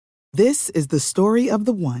This is the story of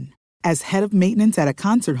the one. As head of maintenance at a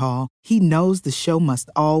concert hall, he knows the show must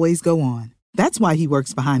always go on. That's why he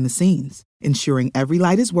works behind the scenes, ensuring every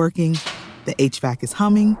light is working, the HVAC is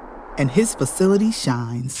humming, and his facility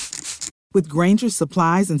shines. With Grainger's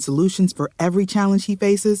supplies and solutions for every challenge he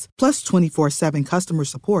faces, plus 24/7 customer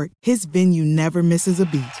support, his venue never misses a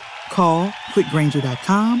beat. Call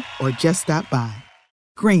quickgrainger.com or just stop by.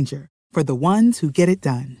 Grainger, for the ones who get it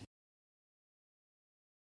done.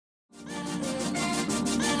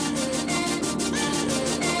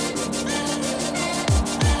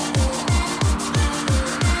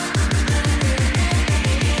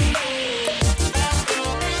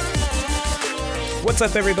 What's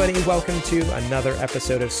up, everybody? Welcome to another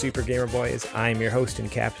episode of Super Gamer Boys. I'm your host and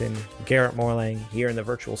captain, Garrett Morlang. Here in the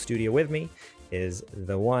virtual studio with me is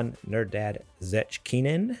the one nerd dad, Zech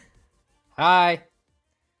Keenan. Hi.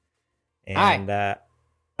 And,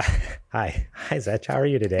 hi, Zech. How are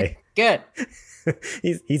you today? Good.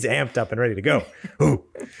 he's amped up and ready to go.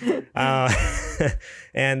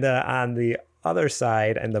 And on the other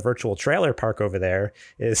side, and the virtual trailer park over there,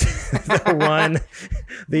 is the one,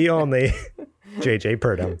 the only, JJ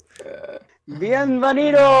Purdom.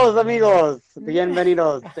 Bienvenidos, amigos.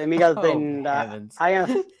 Bienvenidos, amigas. And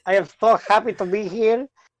I am so happy to be here.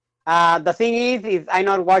 The thing is I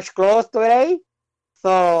not wash clothes today,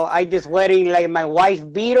 so I just wearing like my wife's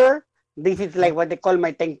beater. This is like what they call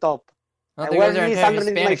my tank top. I think there's our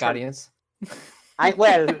Hispanic audience. I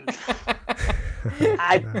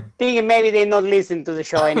think maybe they not listen to the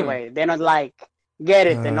show anyway. They not like get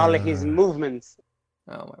it and all of his movements.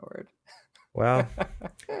 Oh my word. Well,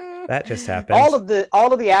 that just happened. All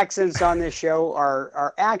of the accents on this show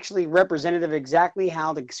are actually representative exactly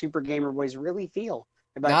how the Super Gamer Boys really feel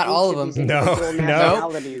about not all of them. No.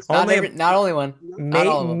 Not only one. Not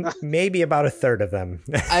all of them. Maybe about a third of them.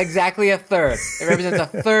 Exactly a third. It represents a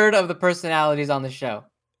third of the personalities on the show.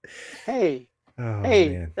 Hey,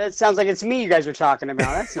 man. That sounds like it's me you guys are talking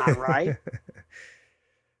about. That's not right.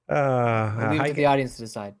 We'll leave it to the audience to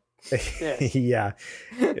decide. Yeah.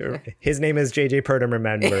 His name is JJ Purdom,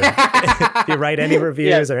 remember. If you write any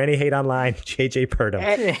reviews or any hate online, JJ Purdom.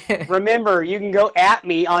 And remember, you can go at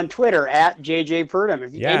me on Twitter at JJ Purdom.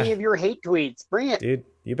 If any of your hate tweets, bring it. Dude,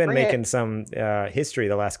 you've been making some history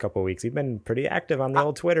the last couple of weeks. You've been pretty active on the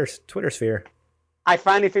old Twitter sphere. I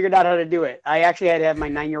finally figured out how to do it. I actually had to have my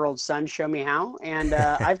 9-year-old son show me how, and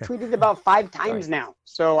I've tweeted about 5 times now.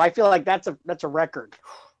 So I feel like that's a record.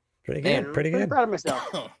 Pretty good. I'm pretty good. Proud of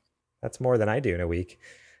myself. That's more than I do in a week.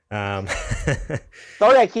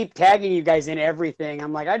 Sorry, I keep tagging you guys in everything.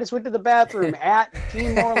 I'm like, I just went to the bathroom at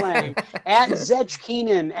Team Morlang, at Zech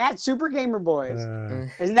Keenan, at Super Gamer Boys.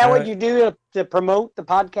 Isn't that what you do to promote the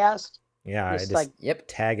podcast? Yeah, I just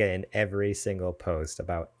tag it in every single post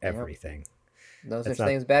about everything. No such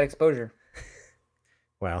thing as bad exposure.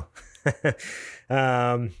 Well,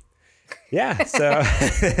 yeah, so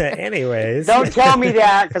anyways. Don't tell me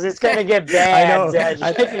that, because it's going to get bad. I know. Zech.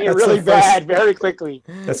 It's going to get really bad very quickly.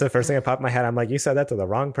 That's the first thing that popped in my head. I'm like, you said that to the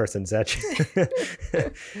wrong person, Zech.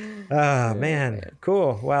 Oh, man.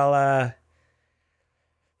 Cool. Well,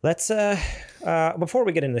 let's, before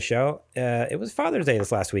we get into the show, it was Father's Day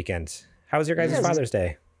this last weekend. How was your guys' Father's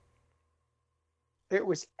Day? It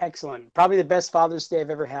was excellent. Probably the best Father's Day I've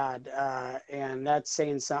ever had. And that's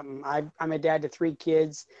saying something. I'm a dad to 3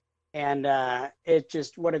 kids. And it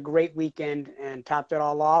just, what a great weekend, and topped it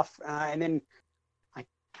all off. And then I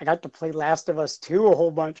got to play Last of Us 2 a whole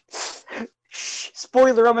bunch.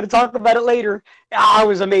 Spoiler, I'm going to talk about it later. It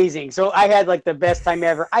was amazing. So I had like the best time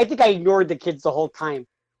ever. I think I ignored the kids the whole time.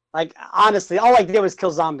 Like, honestly, all I did was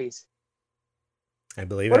kill zombies. I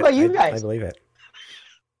believe it. What about you guys? I believe it.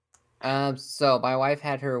 So my wife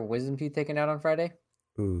had her wisdom teeth taken out on Friday.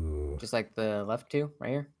 Ooh. Just like the left 2 right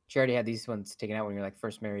here. She already had these ones taken out when you're like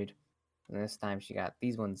first married. And this time she got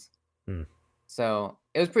these ones. So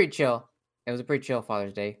it was pretty chill. It was a pretty chill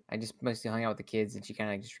Father's Day. I just mostly hung out with the kids, and she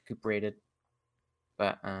kind of just recuperated.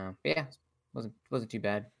 But yeah, wasn't too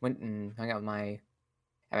bad. Went and hung out with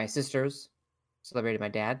at my sister's. Celebrated my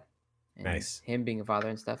dad. And nice. Him being a father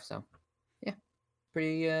and stuff. So yeah,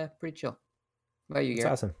 pretty chill. What about you, Garrett?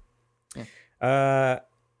 That's awesome. Yeah.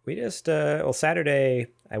 We just Saturday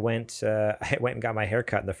I went and got my hair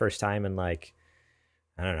cut the first time in like,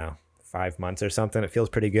 I don't know, 5 months or something. It feels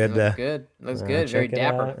pretty good. It looks good. Very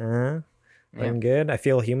dapper. I'm good. I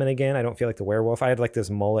feel human again. I don't feel like the werewolf. I had like this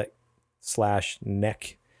mullet /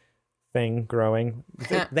 neck thing growing.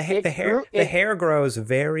 The hair grows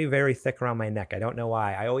very, very thick around my neck. I don't know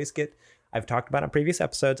why. I always get I've talked about on previous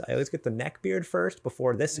episodes, I always get the neck beard first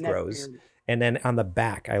before this grows. And then on the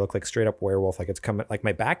back, I look like straight up werewolf. Like it's coming, like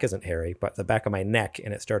my back isn't hairy, but the back of my neck,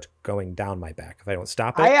 and it starts going down my back. If I don't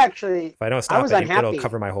stop it, it'll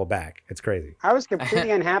cover my whole back. It's crazy. I was completely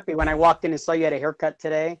unhappy when I walked in and saw you had a haircut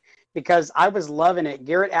today, because I was loving it.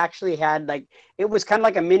 Garrett actually had it was kind of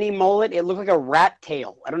like a mini mullet. It looked like a rat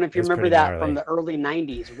tail. I don't know if you remember that from the early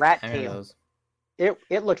 90s, rat tails.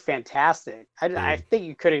 It looked fantastic. I think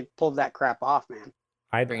you could have pulled that crap off, man.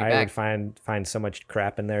 I would find so much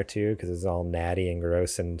crap in there too, because it's all natty and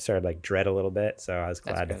gross, and started like dread a little bit. So I was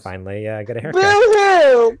glad to finally get a haircut.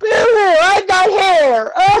 Boo-hoo! Boo-hoo! I got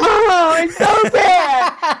hair! Oh, it's so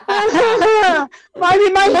bad!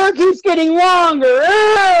 My hair keeps getting longer.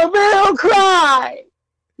 Oh, Bill, cry!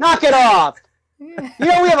 Knock it off. You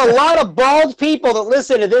know, we have a lot of bald people that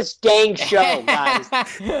listen to this dang show, guys.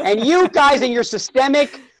 And you guys and your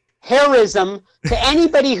systemic hairism to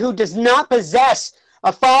anybody who does not possess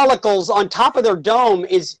follicles on top of their dome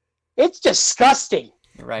it's disgusting.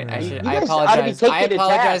 You're right. I apologize. I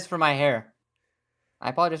apologize for my hair.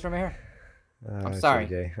 I'm sorry.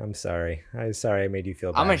 TJ, I'm sorry. I made you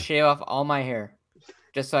feel bad. I'm gonna shave off all my hair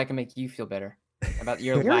just so I can make you feel better about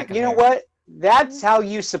your lack of hair. You know what? That's how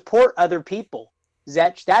you support other people,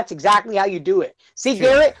 Zetch. That's exactly how you do it. See, True.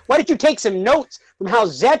 Garrett, why don't you take some notes from how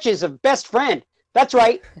Zetch is a best friend? That's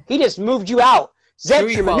right. He just moved you out.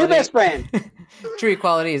 Zetch, you're my new best friend. True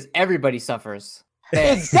equality is everybody suffers.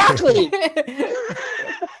 Exactly.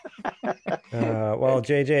 Well,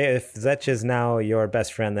 JJ, if Zetch is now your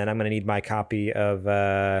best friend, then I'm going to need my copy of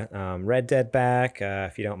Red Dead back.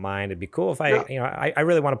 If you don't mind, it'd be cool if I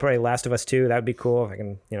really want to play Last of Us 2. That would be cool if I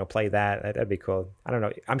can, play that. That'd be cool. I don't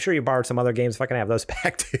know. I'm sure you borrowed some other games. If I can have those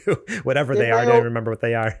back too, whatever they are. I don't remember what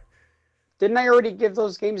they are. Didn't I already give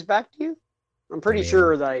those games back to you? I'm pretty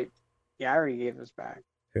sure that I already gave those back.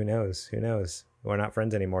 Who knows? We're not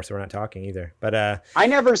friends anymore, so we're not talking either. But I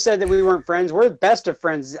never said that we weren't friends. We're the best of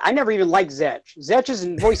friends. I never even liked Zetch. Zetch's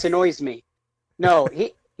voice annoys me. No,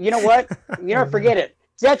 you know what? You never forget it.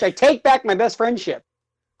 Zetch, I take back my best friendship.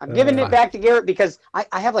 I'm giving it back to Garrett because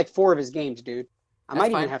I have like 4 of his games, dude. I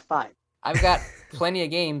might even have 5. I've got plenty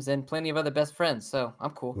of games and plenty of other best friends, so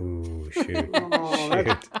I'm cool. Ooh, shoot.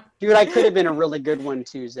 Dude, I could have been a really good one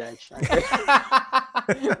too, Zetch.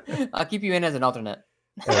 I'll keep you in as an alternate.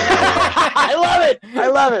 I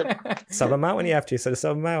love it. Sub them out when you have to. So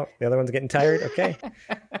sub them out. The other one's getting tired. Okay.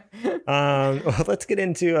 Well, let's get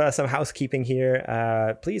into some housekeeping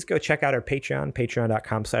here. Please go check out our Patreon,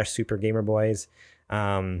 patreon.com/supergamerboys.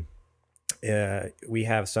 We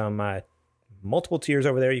have some multiple tiers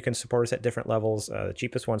over there. You can support us at different levels. The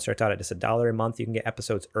cheapest one starts out at just $1 a month. You can get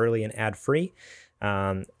episodes early and ad-free.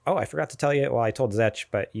 I forgot to tell you. Well, I told Zetch,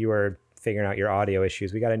 but you were figuring out your audio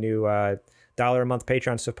issues. We got a new $1 a month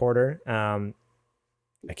Patreon supporter. I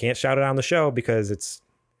can't shout it on the show because it's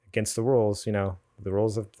against the rules, the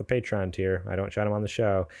rules of the Patreon tier. I don't shout them on the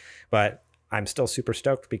show, but I'm still super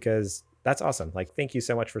stoked because that's awesome. Like, thank you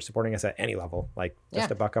so much for supporting us at any level. Like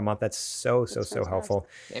just $1 a month. That's so helpful.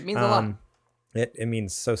 It means a lot. It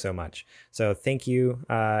means so much. So thank you.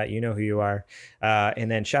 You know who you are.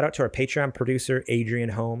 And then shout out to our Patreon producer, Adrian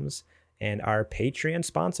Holmes, and our Patreon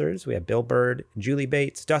sponsors. We have Bill Bird, Julie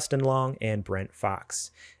Bates, Dustin Long, and Brent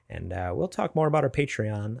Fox. And we'll talk more about our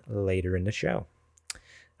Patreon later in the show.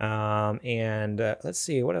 Let's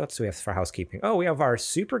see, what else do we have for housekeeping? Oh, we have our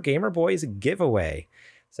Super Gamer Boys giveaway.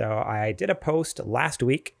 So I did a post last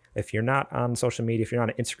week. If you're not on social media, if you're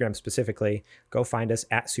on Instagram specifically, go find us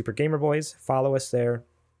at Super Gamer Boys. Follow us there.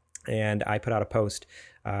 And I put out a post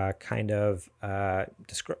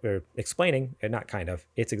explaining,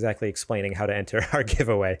 it's exactly explaining how to enter our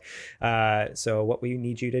giveaway. So what we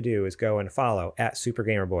need you to do is go and follow at Super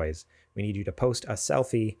Gamer Boys. We need you to post a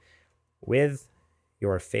selfie with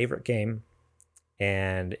your favorite game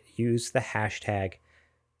and use the hashtag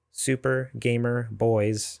Super Gamer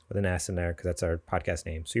Boys with an S in there because that's our podcast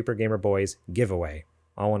name. Super Gamer Boys giveaway.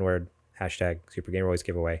 All one word. Hashtag Super Gamer Boys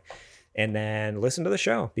giveaway. And then listen to the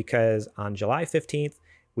show because on July 15th,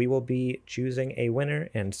 we will be choosing a winner.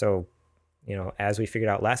 And so, as we figured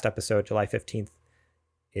out last episode, July 15th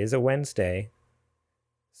is a Wednesday.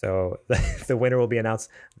 So the winner will be announced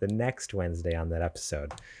the next Wednesday on that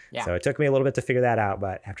episode. Yeah. So it took me a little bit to figure that out.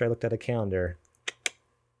 But after I looked at a calendar,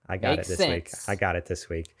 I got it this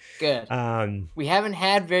week. Good. We haven't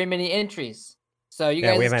had very many entries. So you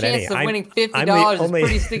guys' chance of winning $50 is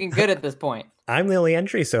pretty stinking good at this point. I'm the only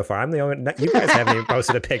entry so far. I'm the only. You guys haven't even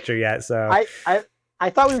posted a picture yet. So I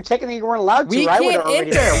thought we were technically weren't allowed to. We I would can't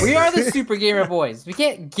already enter. We are the Super Gamer Boys. We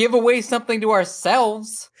can't give away something to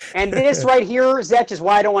ourselves. And this right here, Zetch, is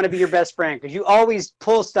why I don't want to be your best friend, because you always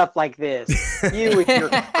pull stuff like this. You with your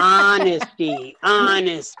honesty.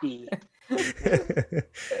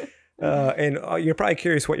 And you're probably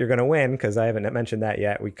curious what you're going to win, because I haven't mentioned that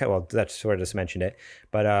yet. That's sort of just mentioned it.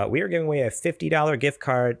 But we are giving away a $50 gift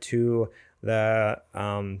card to the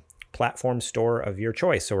platform store of your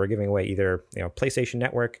choice. So we're giving away either PlayStation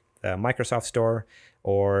Network, the Microsoft Store,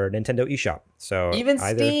 or Nintendo eShop. So even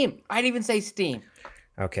Steam. I'd even say Steam.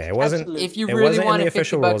 Okay, it wasn't. Absolutely. If you it really wasn't want in the $50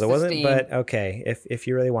 official rules. It wasn't, Steam, but okay. If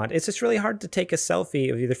you really want, it's just really hard to take a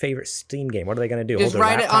selfie of your favorite Steam game. What are they going to do? just Hold their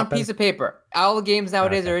write it on laptop in? piece of paper. All the games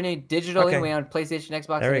nowadays Okay. are in a digital Okay. anyway on PlayStation,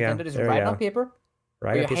 Xbox, There we and go. Nintendo. Just There we write it go. on paper.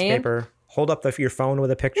 Write your a piece of hand. paper. Hold up your phone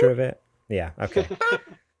with a picture of it. Yeah. Okay.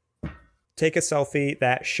 Take a selfie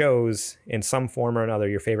that shows in some form or another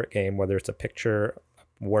your favorite game, whether it's a picture,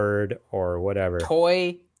 word, or whatever.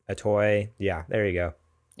 Toy, A toy. Yeah. There you go.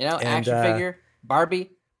 And, action figure, Barbie,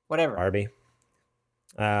 whatever. Barbie.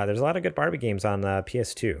 There's a lot of good Barbie games on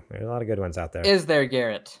PS2. There's a lot of good ones out there. Is there,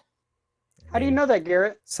 Garrett? How do you know that,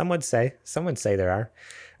 Garrett? Some would say there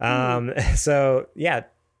are. So yeah,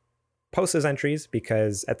 post those entries,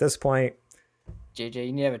 because at this point, JJ,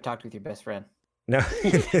 you need to have a talk with your best friend. no,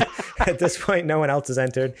 at this point, no one else has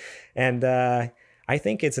entered, and I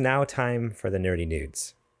think it's now time for the nerdy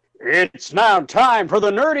nudes. It's now time for the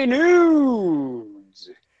nerdy news.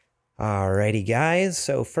 Alrighty, guys.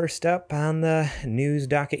 So first up on the news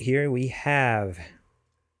docket here, we have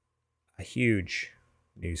a huge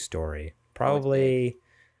news story. Probably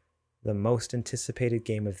the most anticipated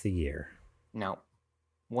game of the year. No.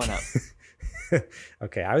 One up.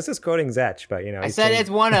 Okay, I was just quoting Zetch, but I said it's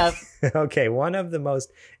one of. Okay, one of the most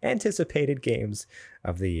anticipated games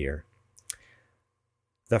of the year.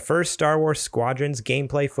 The first Star Wars Squadrons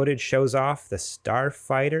gameplay footage shows off the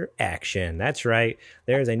Starfighter action. That's right.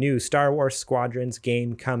 There's a new Star Wars Squadrons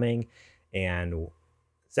game coming, and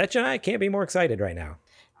Zetch and I can't be more excited right now.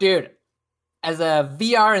 Dude, as a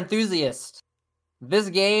VR enthusiast, this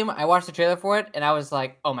game, I watched the trailer for it, and I was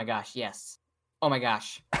like, oh my gosh, yes. Oh my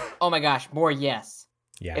gosh. Oh my gosh, more yes.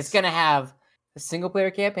 Yes. It's going to have a single-player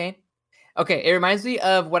campaign. Okay, it reminds me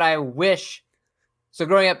of what I wish. So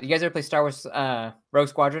growing up, you guys ever play Star Wars Rogue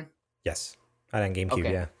Squadron? Yes. I on GameCube,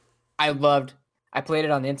 Okay. yeah. I played it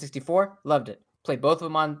on the N64, loved it. Played both of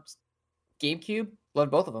them on GameCube, loved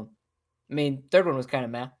both of them. I mean, third one was kind of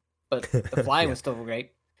meh, but the flying Yeah. was still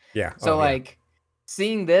great. Yeah. So Oh, yeah. like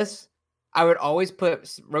seeing this, I would always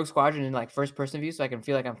put Rogue Squadron in like first person view so I can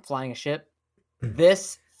feel like I'm flying a ship.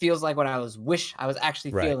 This feels like what I wish I was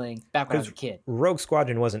actually Right. feeling back when I was a 'Cause kid. Rogue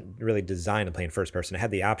Squadron wasn't really designed to play in first person. It had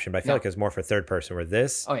the option, but I feel No. like it was more for third person, where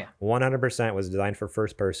this Oh yeah, 100% was designed for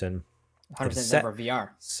first person. 100% set- never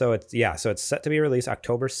VR. So it's set to be released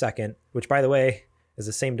October 2nd, which, by the way, is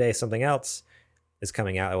the same day something else is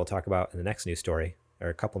coming out that we'll talk about in the next news story, or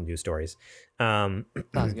a couple news stories. Sounds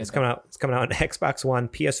good, It's coming out on Xbox One,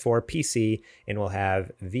 PS4, PC, and we'll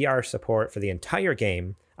have VR support for the entire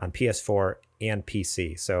game on PS4 and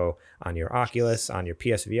PC. So on your Oculus, on your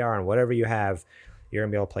PSVR, on whatever you have, you're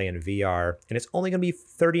gonna be able to play in VR, and it's only gonna be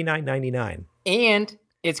 $39.99. And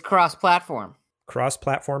it's cross-platform.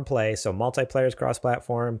 Cross-platform play, so multiplayer is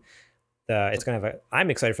cross-platform. It's gonna have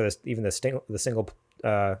I'm excited for this, even the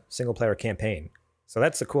single player campaign. So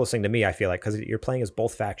that's the coolest thing to me, I feel like, because you're playing as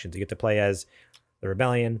both factions. You get to play as the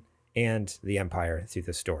Rebellion and the Empire through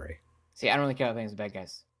the story. See, I don't really care about playing as the bad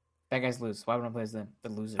guys. Bad guys lose. Why would I play as the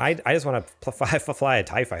losers? I just want to fly a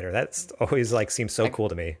TIE fighter. That's always like seems so cool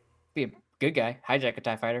to me. Be a good guy. Hijack a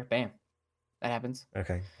TIE fighter. Bam. That happens.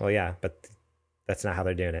 Okay, well, yeah, but that's not how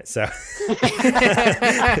they're doing it. So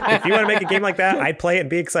if you want to make a game like that, I'd play it and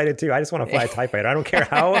be excited too. I just want to fly a TIE fighter. I don't care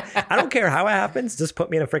how it happens. Just put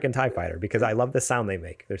me in a freaking TIE fighter, because I love the sound they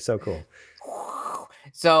make. They're so cool.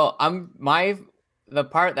 So the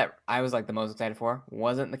part that I was like the most excited for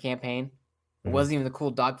wasn't the campaign. It Mhm. wasn't even the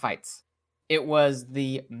cool dogfights. It was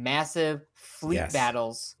the massive fleet Yes.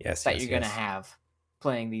 battles that you're gonna yes. have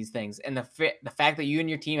playing these things, and the fact that you and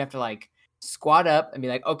your team have to like squad up and be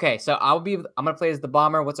like, okay, so I'm gonna play as the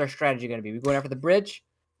bomber. What's our strategy gonna be? We're going after the bridge.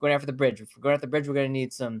 Going after the bridge. If we're going after the bridge, we're gonna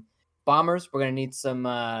need some bombers. We're gonna need some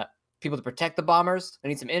people to protect the bombers. We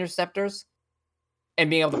need some interceptors. And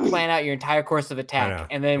being able to plan out your entire course of know. attack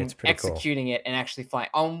and then It's pretty cool. executing it and actually flying.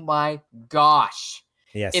 Oh my gosh.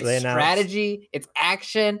 Yeah, so It's they announced, strategy, it's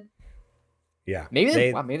action. Yeah, Maybe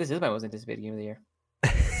they, maybe this is my most anticipated game of the year.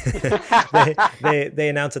 they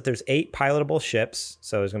announced that there's 8 pilotable ships.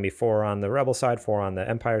 So there's going to be 4 on the Rebel side, 4 on the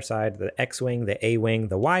Empire side, the X-Wing, the A-Wing,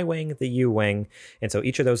 the Y-Wing, the U-Wing. And so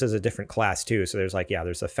each of those is a different class too. So there's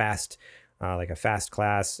there's a fast, like a fast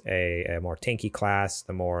class, a more tanky class,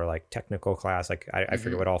 the more like technical class. Like I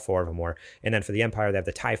forget what all 4 of them were. And then for the Empire, they have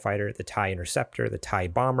the TIE Fighter, the TIE Interceptor, the TIE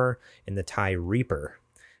Bomber, and the TIE Reaper,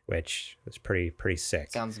 which is pretty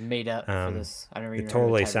sick. Sounds made up for this. I don't really it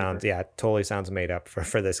totally sounds totally sounds made up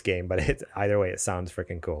for this game, but either way, it sounds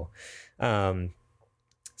freaking cool.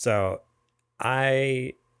 So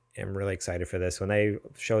I am really excited for this. When they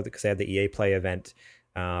showed, because they had the EA Play event,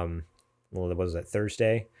 was it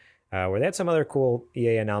Thursday, where they had some other cool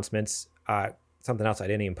EA announcements. Something else I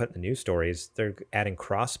didn't even put in the news stories. They're adding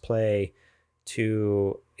crossplay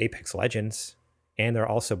to Apex Legends, and they're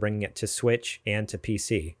also bringing it to Switch and to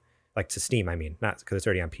PC. Like to Steam, I mean, not because it's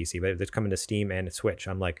already on PC, but it's coming to Steam and Switch.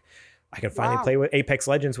 I'm like, I can finally play with Apex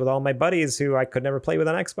Legends with all my buddies who I could never play with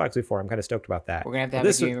on Xbox before. I'm kind of stoked about that. We're gonna have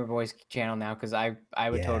a Gamer Boys channel now, because I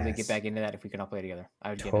would totally get back into that if we could all play together.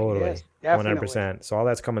 I would totally, 100%. So all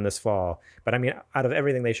that's coming this fall. But I mean, out of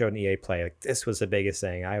everything they showed in EA Play, like this was the biggest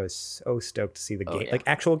thing. I was so stoked to see the game, like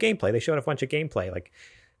actual gameplay. They showed a bunch of gameplay. Like,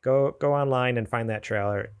 go online and find that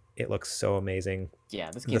trailer. It looks so amazing. Yeah,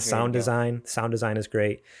 this the sound design is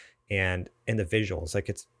great. And the visuals, like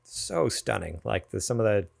it's so stunning. Like some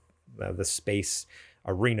of the space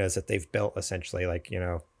arenas that they've built, essentially, like,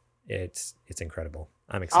 it's incredible.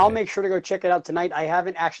 I'm excited. I'll make sure to go check it out tonight. I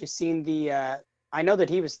haven't actually seen I know that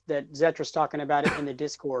Zetra's talking about it in the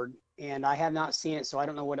Discord, and I have not seen it, so I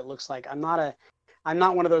don't know what it looks like. I'm not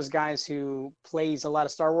one of those guys who plays a lot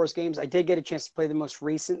of Star Wars games. I did get a chance to play the most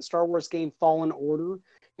recent Star Wars game, Fallen Order.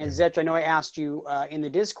 And Zetra, I know I asked you in the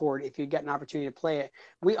Discord if you'd get an opportunity to play it.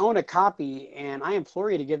 We own a copy, and I implore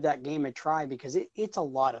you to give that game a try, because it's a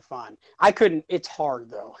lot of fun. It's hard,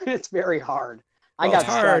 though. It's very hard. I got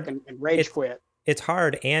stuck and rage quit. It's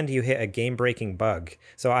hard, and you hit a game-breaking bug.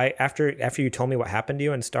 So after you told me what happened to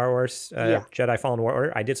you in Star Wars Jedi Fallen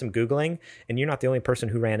Order, I did some Googling, and you're not the only person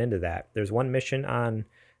who ran into that. There's one mission on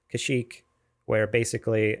Kashyyyk where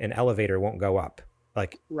basically an elevator won't go up.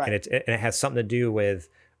 And it has something to do with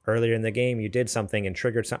earlier in the game you did something and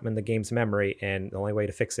triggered something in the game's memory, and the only way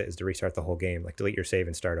to fix it is to restart the whole game, like delete your save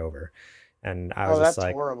and start over. And I was just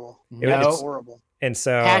like, horrible. It's horrible. And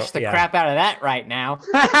so cash the crap out of that right now.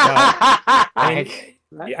 I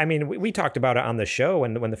mean, we talked about it on the show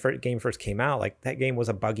when the game first came out. Like, that game was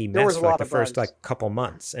a buggy mess for like the first couple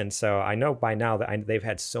months. And so I know by now that they've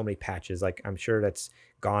had so many patches. Like, I'm sure that's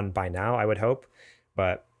gone by now, I would hope.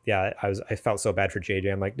 But yeah, I felt so bad for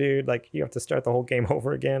JJ. I'm like, dude, like, you have to start the whole game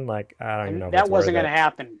over again. Like, I don't even know. That wasn't going to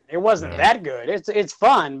happen. It wasn't that good. It's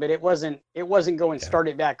fun, but it wasn't going to start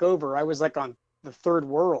it back over. I was like on the third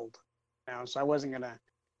world now, so I wasn't gonna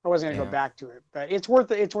go back to it. But it's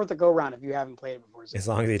worth a go round if you haven't played it before. As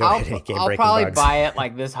long as you don't hit any game breaking bugs. I'll probably buy it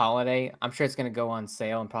like this holiday. I'm sure it's gonna go on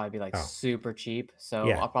sale and probably be like super cheap. So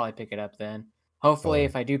I'll probably pick it up then. Hopefully,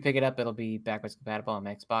 if I do pick it up, it'll be backwards compatible on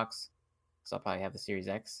my Xbox. So I'll probably have the Series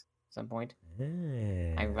X at some point.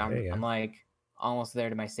 I'm like almost there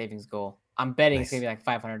to my savings goal. I'm betting it's gonna be like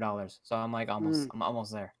 $500. So I'm like almost. I'm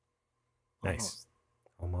almost there. Nice.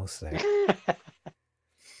 Almost there.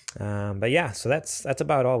 But yeah, so that's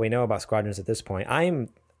about all we know about Squadrons at this point. I'm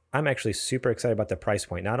actually super excited about the price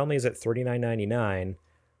point. Not only is it $39.99,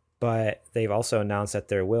 but they've also announced that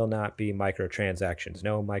there will not be microtransactions.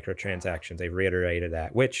 No microtransactions. They've reiterated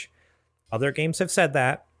that, which other games have said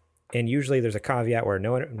that. And usually there's a caveat where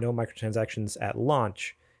no microtransactions at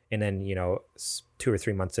launch, and then 2 or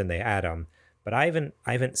 3 months in they add them. But I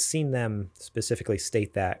haven't seen them specifically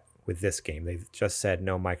state that with this game. They've just said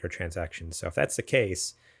no microtransactions. So if that's the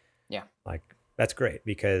case, like, that's great,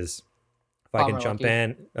 because if I can jump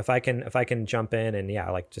in and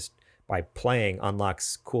like just by playing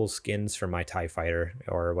unlocks cool skins for my TIE fighter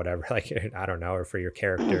or whatever, like, I don't know, or for your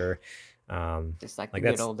character. Just like the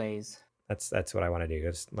good old days. That's what I want to do.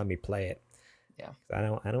 Just let me play it. Yeah.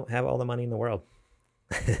 I don't have all the money in the world.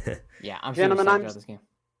 Yeah, I'm Gentlemen, sure this game.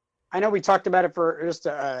 I know we talked about it for just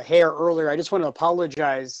a hair earlier. I just want to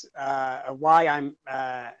apologize why I'm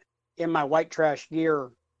in my white trash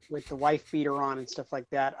gear with the wife beater on and stuff like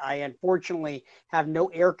that. I unfortunately have no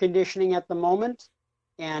air conditioning at the moment,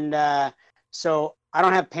 and so I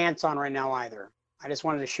don't have pants on right now either. I just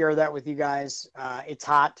wanted to share that with you guys. It's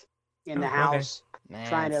hot in the house. Man,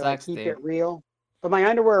 trying to keep it real, but my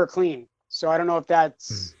underwear are clean, so I don't know if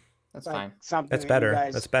that's fine. Something that's better.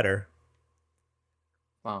 Guys... That's better.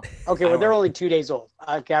 Wow. Okay, well, they're only 2 days old.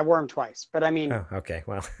 Okay, I wore them twice, but I mean, Oh, okay.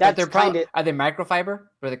 Well, that's kind of. Are they microfiber?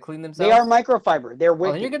 Where they clean themselves? They are microfiber. They're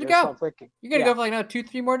Well, wicking. then you're good to They're go. self-wicking. You're gonna go for like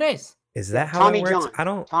 2-3 more days. is that how Tommy it works? John. I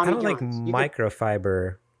don't Tommy think John's.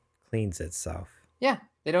 microfiber cleans itself. Yeah,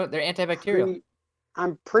 they don't. They're antibacterial.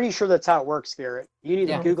 I'm pretty sure that's how it works, Garrett. You need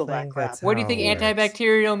to Google that think crap. that's What do you how think it works.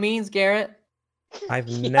 antibacterial means, Garrett? I've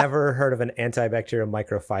never heard of an antibacterial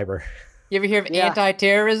microfiber. You ever hear of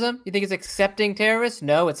anti-terrorism? You think it's accepting terrorists?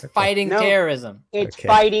 No, it's fighting terrorism. It's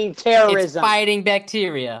fighting terrorism. It's fighting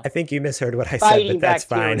bacteria. I think you misheard what I Fighting said, but that's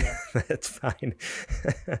bacteria. fine. That's fine.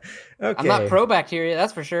 Okay. I'm not pro-bacteria,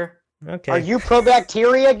 that's for sure. Okay. Are you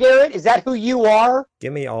pro-bacteria, Garrett? Is that who you are?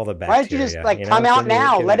 Give me all the bacteria. Why don't you just come out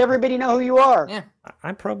now? Let everybody know who you are. Yeah.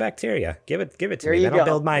 I'm pro-bacteria. Give it to There me. you Then I'll go.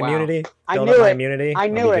 build my Wow. immunity. I Build knew up my it. immunity. I I'll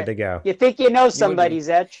knew be it. good to go. You think you know somebody,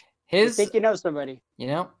 Zetch? You His, think you know somebody?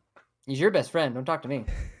 he's your best friend. Don't talk to me.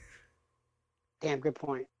 Damn, good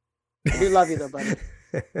point. I do love you, though, buddy.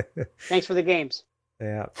 Thanks for the games.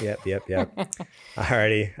 Yep.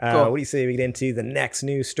 Alrighty. Cool. What do you say we get into the next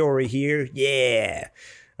news story here? Yeah.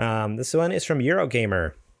 This one is from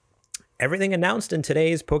Eurogamer. Everything announced in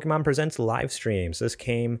today's Pokemon Presents live streams. This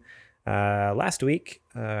came last week.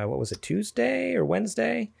 What was it, Tuesday or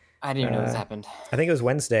Wednesday? I didn't even know this happened. I think it was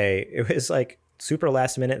Wednesday. It was like super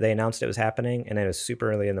last minute. They announced it was happening, and then it was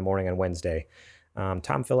super early in the morning on Wednesday.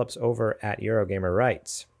 Tom Phillips over at Eurogamer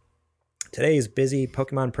writes, today's busy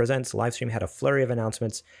Pokemon Presents livestream had a flurry of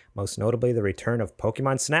announcements, most notably the return of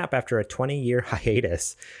Pokemon Snap after a 20-year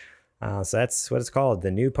hiatus. So that's what it's called.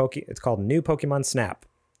 It's called New Pokemon Snap.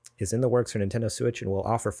 Is in the works for Nintendo Switch and will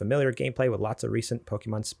offer familiar gameplay with lots of recent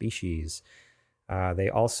Pokemon species. They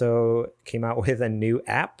also came out with a new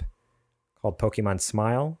app called Pokemon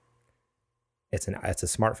Smile. It's a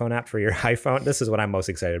smartphone app for your iPhone. This is what I'm most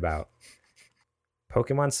excited about.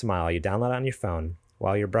 Pokemon Smile. You download it on your phone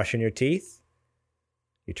while you're brushing your teeth.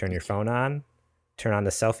 You turn your phone on, turn on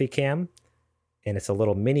the selfie cam, and it's a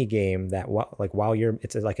little mini game that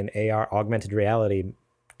it's like an AR augmented reality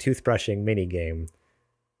toothbrushing mini game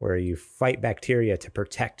where you fight bacteria to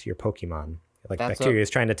protect your Pokemon. Like bacteria is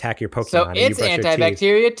trying to attack your Pokemon. So and it's you brush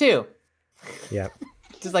antibacteria too. Yep.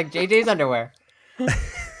 Just like JJ's underwear.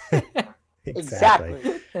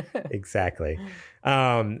 Exactly.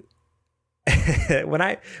 When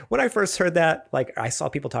I first heard that, like I saw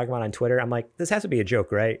people talking about it on Twitter, I'm like, this has to be a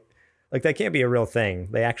joke, right? Like that can't be a real thing.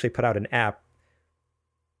 They actually put out an app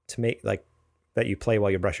to make like that you play while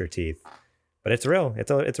you brush your teeth, but it's real.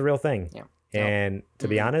 It's a real thing. Yeah. And to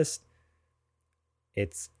be honest,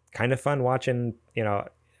 it's kind of fun watching. I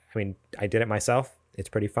mean, I did it myself. It's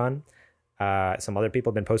pretty fun. Some other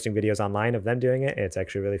people have been posting videos online of them doing it. It's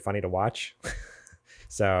actually really funny to watch.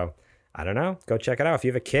 So I don't know. Go check it out. If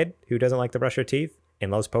you have a kid who doesn't like to brush their teeth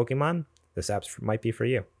and loves Pokemon, this app might be for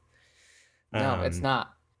you. No, it's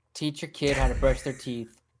not. Teach your kid how to brush their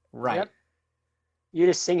teeth right. Yep. You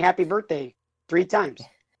just sing happy birthday 3 times.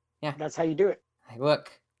 Yeah. That's how you do it. Like,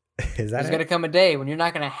 look, Is that there's going to come a day when you're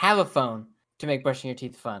not going to have a phone to make brushing your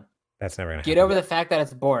teeth fun. That's never going to Get over the fact that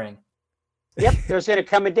it's boring. Yep. There's going to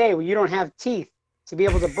come a day where you don't have teeth to be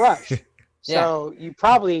able to brush. So you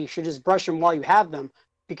probably should just brush them while you have them,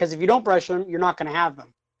 because if you don't brush them, you're not going to have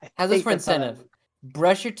them. How's this for incentive?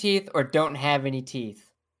 Brush your teeth or don't have any teeth.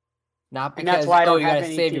 Not And that's because, why I don't you got have to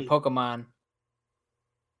any save teeth. your Pokemon.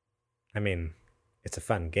 I mean, it's a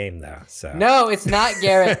fun game though. So No, it's not,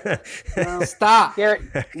 Garrett. Well, Stop. Garrett,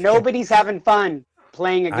 nobody's having fun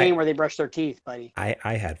playing a game where they brush their teeth, buddy. I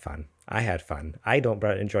had fun. I don't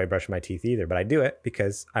enjoy brushing my teeth either, but I do it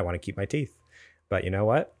because I want to keep my teeth. But you know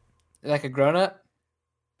what? Like a grown-up?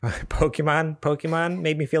 Pokemon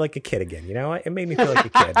made me feel like a kid again. You know what? It made me feel like a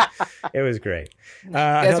kid. It was great.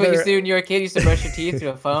 That's what you used to do when you were a kid? You used to brush your teeth through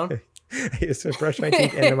a phone? I used to brush my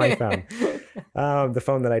teeth into my phone. The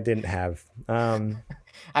phone that I didn't have.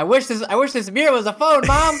 I wish this mirror was a phone,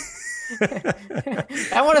 Mom.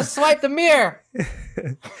 I want to swipe the mirrr.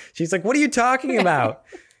 She's like, what are you talking about?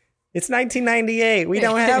 It's 1998. We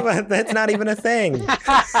don't have that's not even a thing.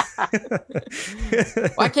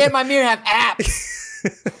 Why can't my mirror have apps?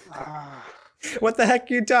 What the heck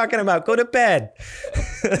are you talking about? Go to bed.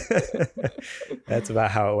 That's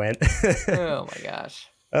about how it went. Oh my gosh.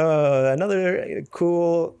 Another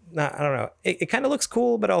cool, I don't know. It kind of looks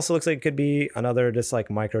cool, but also looks like it could be another just like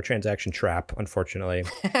microtransaction trap, unfortunately,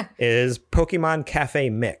 is Pokemon Cafe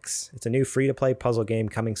Mix. It's a new free-to-play puzzle game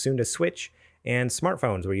coming soon to Switch and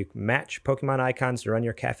smartphones where you match Pokemon icons to run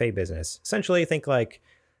your cafe business. Essentially, think like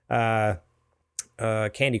Candy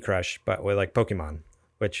Crush, but with like Pokemon.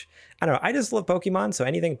 which I don't know. I just love Pokemon. So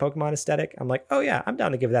anything Pokemon aesthetic, I'm like, oh yeah, I'm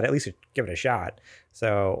down to give that at least give it a shot.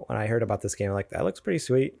 So when I heard about this game, I'm like, that looks pretty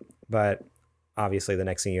sweet. But obviously the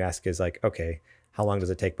next thing you ask is like, okay, how long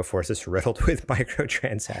does it take before it's just riddled with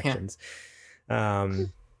microtransactions?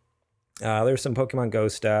 There's some Pokemon Go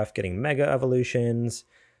stuff, getting Mega Evolutions.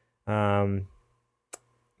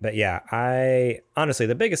 But yeah, honestly,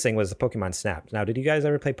 the biggest thing was the Pokemon Snap. Now, did you guys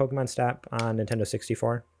ever play Pokemon Snap on Nintendo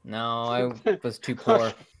 64? No, I was too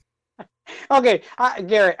poor. Okay,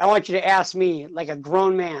 Garrett, I want you to ask me, like a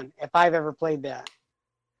grown man, if I've ever played that.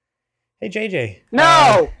 Hey, JJ.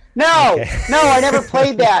 No, okay. no, I never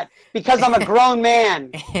played that because I'm a grown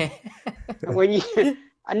man. When you,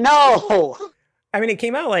 no. I mean, it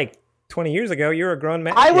came out like 20 years ago. You were a grown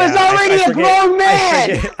man. I was already a grown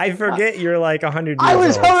man. I forget you're like 100 years old.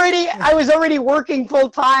 I was already working full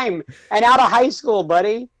time and out of high school,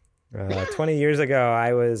 buddy. 20 years ago,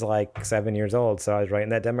 I was like 7 years old, so I was right in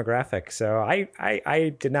that demographic. So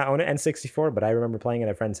I did not own an N64, but I remember playing at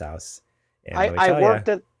a friend's house. And I worked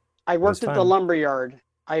at the lumberyard.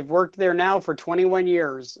 I've worked there now for 21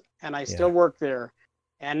 years, and I still work there.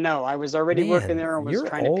 And no, I was already working there and was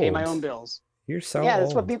trying to pay my own bills. You're so yeah, that's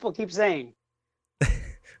old. what people keep saying.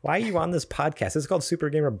 Why are you on this podcast? It's called Super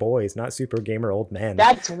Gamer Boys, not Super Gamer Old Men.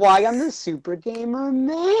 That's why I'm the Super Gamer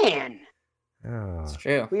Man. Oh, it's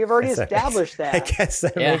true. We have already established that. I guess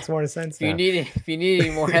that makes more sense. If you need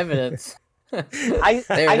any more evidence,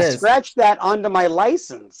 I scratched that onto my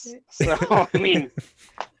license. So I mean,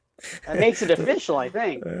 that makes it official, I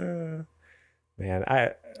think. Man,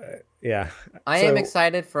 I am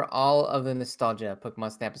excited for all of the nostalgia.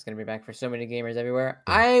 Pokemon Snap is going to be back for so many gamers everywhere.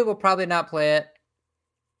 I will probably not play it.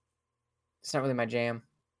 It's not really my jam.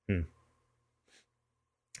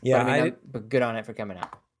 Yeah, but good on it for coming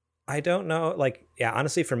out. I don't know. Like, yeah,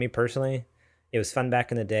 honestly, for me personally, it was fun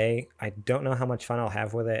back in the day. I don't know how much fun I'll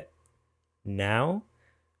have with it now,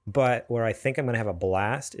 but where I think I'm going to have a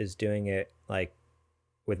blast is doing it like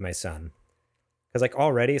with my son. Because like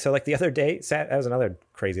already, so like the other day, that was another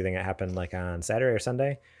crazy thing that happened like on Saturday or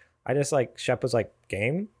Sunday. I just like, Shep was like,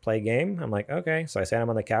 play game. I'm like, okay. So I sat him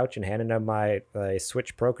on the couch and handed him my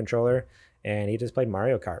Switch Pro controller, and he just played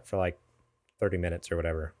Mario Kart for like 30 minutes or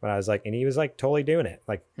whatever. But I was like, and he was like totally doing it.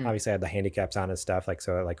 Like obviously I had the handicaps on and stuff, like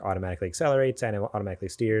so it like automatically accelerates and it automatically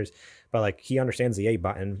steers. But like he understands the A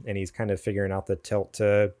button and he's kind of figuring out the tilt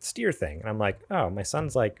to steer thing. And I'm like, oh, my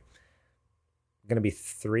son's like gonna be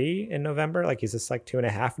 3 in November. Like he's just like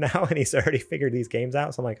 2.5 now, and he's already figured these games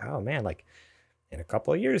out. So I'm like, oh man, like in a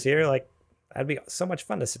couple of years here, like that'd be so much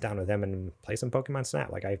fun to sit down with him and play some Pokemon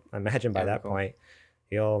Snap. Like I imagine by that point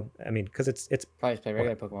because it's probably play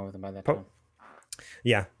regular Pokemon with him by that time.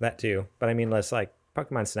 Yeah, that too. But I mean, let's like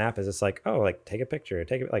Pokemon Snap is just like, oh, like take a picture,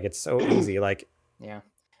 like it's so easy. Like, yeah,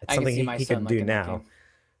 it's something he could do now.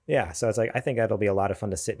 Yeah, so it's like I think that'll be a lot of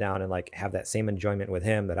fun to sit down and like have that same enjoyment with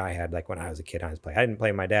him that I had like when I was a kid. I didn't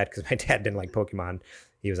play with my dad because my dad didn't like Pokemon.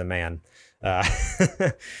 He was a man.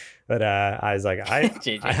 But I was like,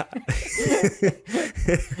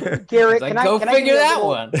 Garrett, like, can go I figure that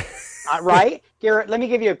one. Right, Garrett. Let me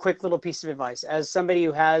give you a quick little piece of advice. As somebody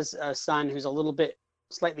who has a son who's a little bit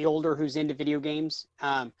slightly older, who's into video games,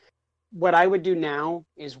 what I would do now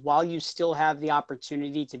is while you still have the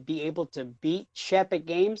opportunity to be able to beat Shep at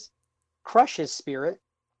games, crush his spirit.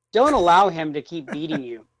 Don't allow him to keep beating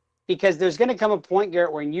you, because there's going to come a point,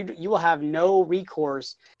 Garrett, where you will have no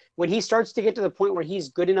recourse. When he starts to get to the point where he's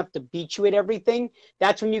good enough to beat you at everything,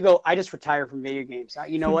 that's when you go, I just retire from video games.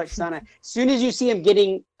 You know what, son? As soon as you see him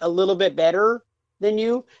getting a little bit better than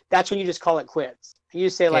you, that's when you just call it quits. You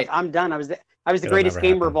say, like, I'm done. I was the greatest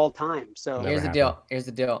gamer of all time. So Here's the deal.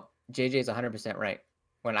 JJ's 100% right.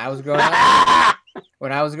 When I was growing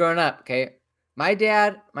up, okay, my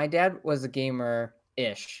dad was a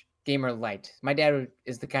gamer-ish. Gamer light. My dad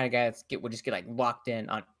is the kind of guy would just get like locked in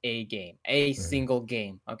on a game, single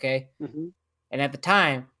game. Okay. Mm-hmm. And at the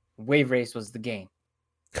time, Wave Race was the game.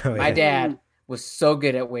 Oh, my dad was so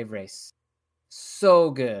good at Wave Race.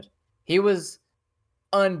 So good. He was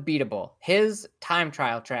unbeatable. His time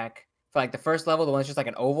trial track for like the first level, the one that's just like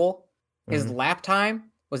an oval, his lap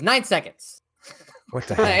time was 9 seconds. What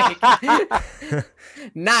the heck?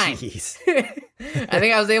 9. Jeez. I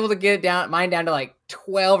think I was able to get mine down to like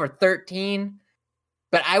 12 or 13.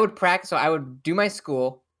 But I would practice. So I would do my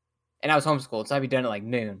school, and I was homeschooled, so I'd be done at like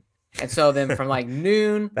noon. And so then from like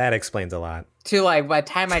noon, that explains a lot, to like by the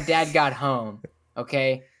time my dad got home,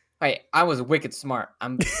 okay, like I was wicked smart.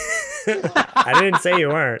 I didn't say you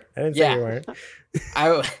weren't.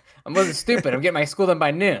 I wasn't stupid. I'm getting my school done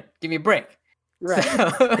by noon. Give me a break. Right.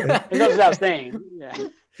 That's what I was saying.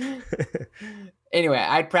 Yeah. Anyway,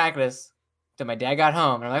 I'd practice Then my dad got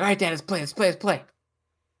home, and I'm like, all right, Dad, let's play.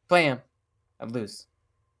 Play him. I'd lose.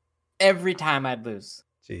 Every time I'd lose.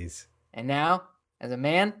 Jeez. And now, as a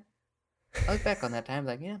man, I look back on that time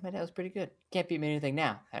like, yeah, my dad was pretty good. Can't beat me in anything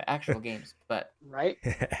now. Actual games, but right?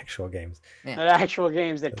 Actual games. Man. Actual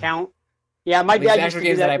games that count. Yeah, my At least dad used actual to do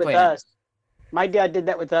games that I that with played. us. My dad did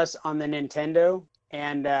that with us on the Nintendo,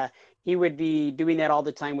 and he would be doing that all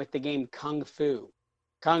the time with the game Kung Fu.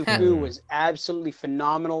 Kung Fu was absolutely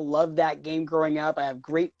phenomenal. Loved that game growing up. I have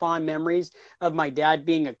great fond memories of my dad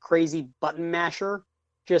being a crazy button masher,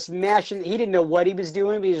 just mashing. He didn't know what he was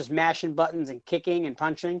doing, but he was just mashing buttons and kicking and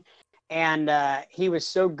punching. And he was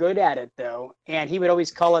so good at it, though. And he would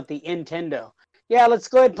always call it the Nintendo. Yeah, let's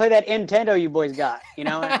go ahead and play that Nintendo you boys got. You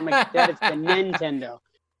know, I'm like, Dad, it's the Nintendo.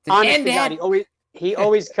 Honest to God, he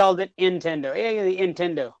always called it Nintendo. Yeah, the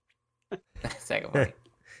Nintendo. Second one.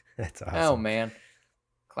 That's awesome. Oh man,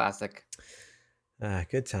 classic.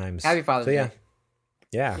 Good times. Happy Father's Day.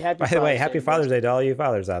 Yeah. By the way, happy Father's Day to all you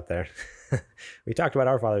fathers out there. We talked about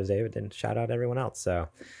our Father's Day, but didn't shout out everyone else. So,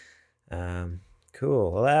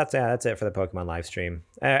 cool. Well, that's it for the Pokemon live stream.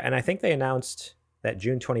 And I think they announced that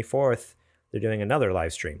June 24th they're doing another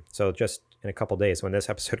live stream. So just in a couple days, when this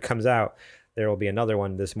episode comes out, there will be another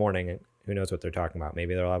one this morning. And who knows what they're talking about?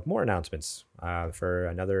 Maybe they'll have more announcements for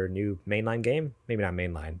another new mainline game. Maybe not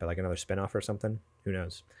mainline, but like another spinoff or something. Who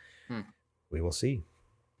knows? We will see.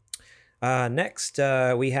 Next,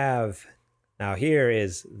 we have... Now, here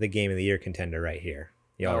is the Game of the Year contender right here.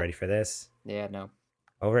 Y'all ready for this? Yeah, no.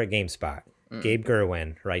 Over at GameSpot, Gabe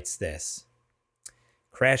Gerwin writes this.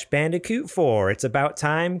 Crash Bandicoot 4, it's about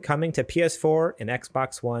time, coming to PS4 and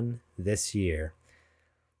Xbox One this year.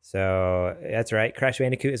 So, that's right. Crash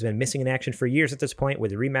Bandicoot has been missing in action for years at this point,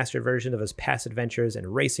 with a remastered version of his past adventures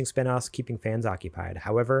and racing spin-offs keeping fans occupied.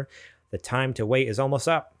 However, the time to wait is almost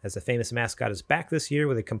up, as the famous mascot is back this year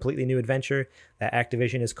with a completely new adventure that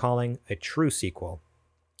Activision is calling a true sequel.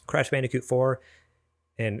 Crash Bandicoot 4,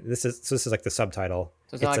 and this is like the subtitle.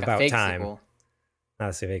 So it's not like about a fake time. sequel. Not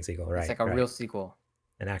a fake sequel, right? It's like a real sequel.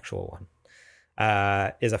 An actual one.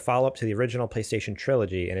 Is a follow-up to the original PlayStation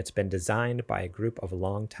trilogy, and it's been designed by a group of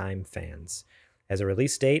longtime fans. Has a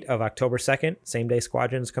release date of October 2nd, same day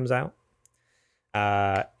Squadrons comes out.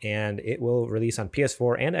 And it will release on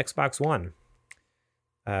PS4 and Xbox One.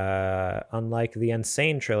 Unlike the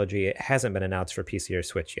Insane trilogy, it hasn't been announced for PC or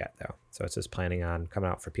Switch yet, though. So it's just planning on coming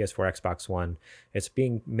out for PS4, Xbox One. It's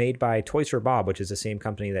being made by Toys for Bob, which is the same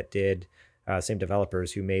company that did, same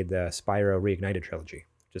developers who made the Spyro Reignited trilogy,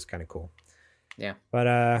 which is kind of cool. Yeah.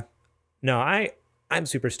 But no, I'm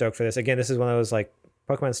super stoked for this. Again, this is one of those, like,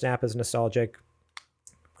 Pokemon Snap is nostalgic.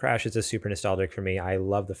 Crash is just super nostalgic for me. I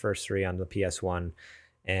love the first three on the PS1,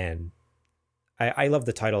 and I love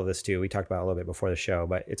the title of this too. We talked about it a little bit before the show,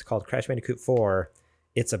 but it's called Crash Bandicoot 4,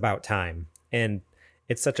 It's About Time. And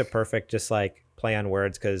it's such a perfect just like play on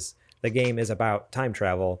words, because the game is about time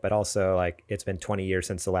travel, but also like it's been 20 years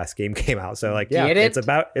since the last game came out. So like, yeah, it's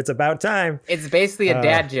about time. It's basically a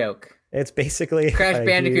dad joke. It's basically Crash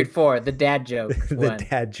Bandicoot 4, the dad joke.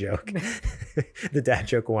 Dad joke. The dad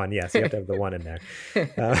joke one. Yes, you have to have the one in there.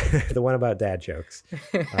 The one about dad jokes.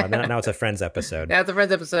 Now it's a Friends episode. Now it's a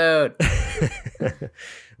Friends episode.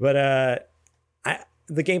 But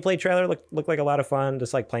the gameplay trailer looked like a lot of fun,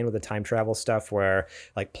 just like playing with the time travel stuff where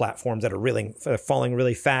like platforms that are falling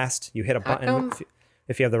really fast. You hit a button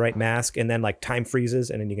if you have the right mask, and then like time freezes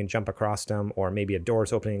and then you can jump across them, or maybe a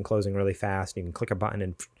door's opening and closing really fast. You can click a button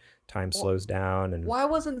and time slows down. And why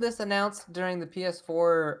wasn't this announced during the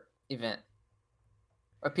PS4 event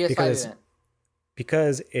or PS5 event?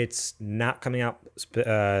 Because it's not coming out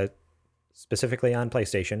specifically on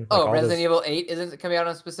PlayStation. Resident Evil 8 isn't coming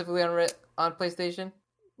out specifically on PlayStation?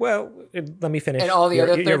 Well, let me finish. And all the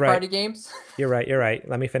other third-party games? You're right.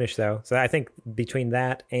 Let me finish, though. So I think between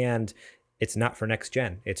that and it's not for next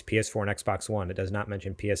gen. It's PS4 and Xbox One. It does not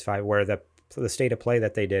mention PS5, where the state of play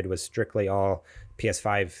that they did was strictly all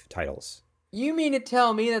PS5 titles. You mean to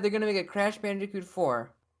tell me that they're going to make a Crash Bandicoot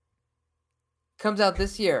 4? Comes out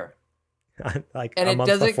this year. Like and a it month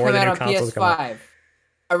doesn't before come the out new on consoles come out. PS5.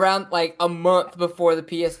 Around like a month before the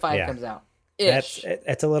PS5 comes out. Ish.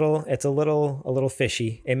 It's a little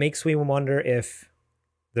fishy. It makes me wonder if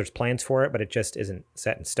there's plans for it, but it just isn't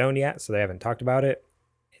set in stone yet, so they haven't talked about it.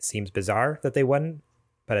 It seems bizarre that they wouldn't,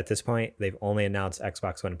 but at this point, they've only announced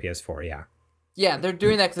Xbox One and PS4, yeah. Yeah, they're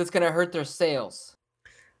doing that because it's going to hurt their sales.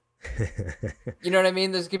 You know what I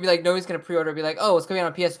mean? There's going to be like, nobody's going to pre-order, be like, oh, it's coming out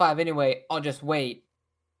on PS5 anyway, I'll just wait.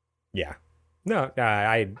 Yeah. No,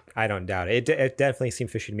 I don't doubt it. It definitely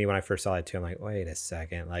seemed fishy to me when I first saw it too. I'm like, wait a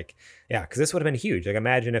second. Like, yeah, because this would have been huge. Like,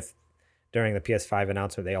 imagine if during the PS5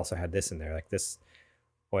 announcement, they also had this in there. Like, this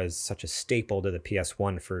was such a staple to the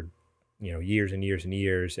PS1 for years and years and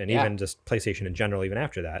years, and even just PlayStation in general, even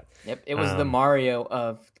after that. Yep, it was the Mario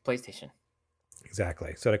of PlayStation.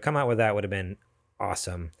 Exactly. So to come out with that would have been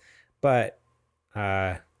awesome, but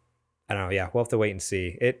I don't know. Yeah, we'll have to wait and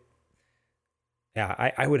see it.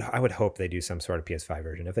 Yeah, I would hope they do some sort of PS5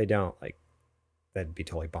 version. If they don't, like, that'd be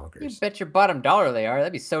totally bonkers. You bet your bottom dollar they are.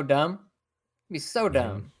 That'd be so dumb. It'd be so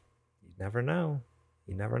dumb. You never know.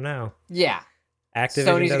 You never know. Yeah.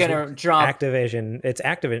 Activision Sony's gonna drop Activision. It's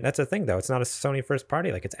Activision. That's the thing, though. It's not a Sony first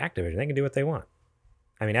party. Like, it's Activision. They can do what they want.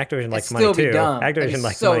 I mean, Activision likes money too. Dumb. Activision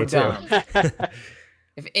likes so money dumb. too.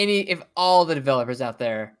 If all the developers out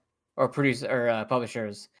there or producers or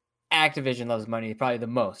publishers, Activision loves money probably the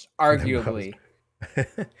most, arguably.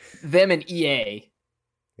 Them and EA.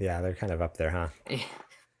 Yeah, they're kind of up there, huh?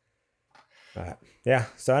 Yeah,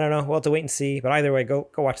 so I don't know. We'll have to wait and see. But either way, go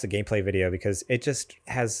watch the gameplay video, because it just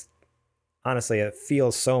has, honestly, it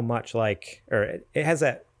feels so much like, or it has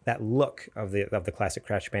that look of the classic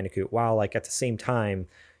Crash Bandicoot, while like at the same time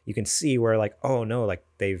you can see where, like, oh no, like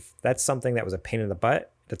that's something that was a pain in the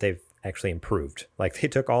butt that they've actually improved. Like, they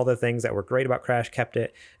took all the things that were great about Crash, kept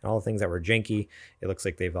it, and all the things that were janky, it looks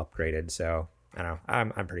like they've upgraded. So I don't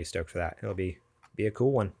know. I'm pretty stoked for that. It'll be a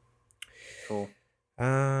cool one. Cool.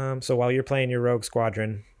 So while you're playing your Rogue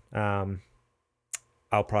Squadron, I'll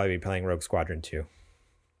probably be playing Rogue Squadron 2.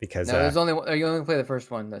 Because no, you only play the first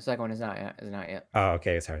one. The second one is not yet. Oh,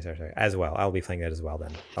 okay. Sorry. As well, I'll be playing that as well.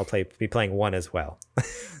 Then I'll be playing one as well.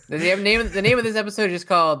 The name of this episode is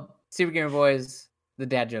called Super Gamer Boys: The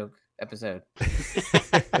Dad Joke Episode.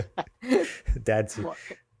 Dad's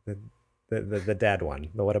the dad one.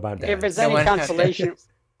 The what about dad? If it's any consolation,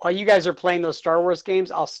 while you guys are playing those Star Wars games,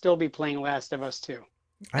 I'll still be playing Last of Us 2.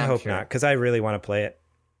 I hope not, because I really want to play it.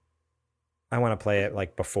 I want to play it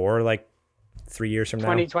like before, like 3 years from now.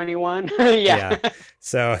 2021. Yeah.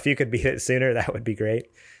 So if you could beat it sooner, that would be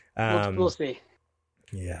great. We'll see.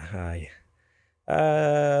 Yeah.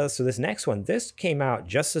 So this next one, this came out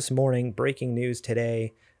just this morning. Breaking news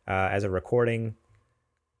today, as a recording.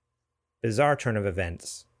 Bizarre turn of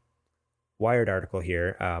events. Wired article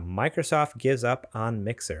here. Microsoft gives up on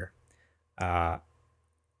Mixer. A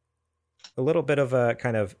little bit of a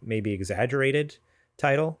kind of maybe exaggerated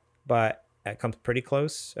title, but it comes pretty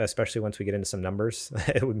close, especially once we get into some numbers.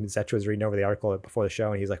 Zetch was reading over the article before the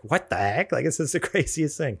show, and he's like, what the heck? Like, this is the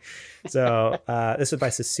craziest thing. So this is by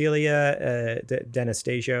Cecilia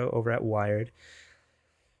D'Anastasio over at Wired.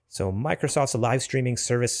 So Microsoft's live streaming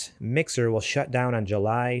service Mixer will shut down on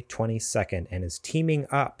July 22nd and is teaming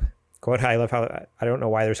up. Quote, I love how, I don't know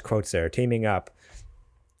why there's quotes there, teaming up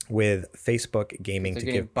with Facebook Gaming to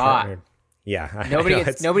give partner. Yeah.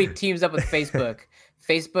 Nobody teams up with Facebook.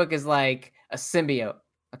 Facebook is like a symbiote,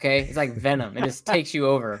 okay? It's like Venom. It just takes you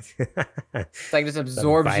over. It's like just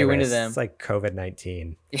absorbs you into them. It's like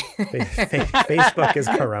COVID-19. Facebook is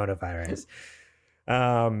coronavirus.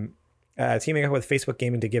 Teaming up with Facebook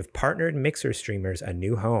Gaming to give partnered Mixer streamers a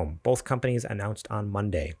new home. Both companies announced on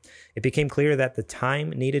Monday. It became clear that the time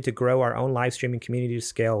needed to grow our own live streaming community to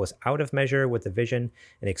scale was out of measure with the vision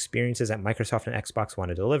and experiences that Microsoft and Xbox want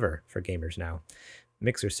to deliver for gamers now.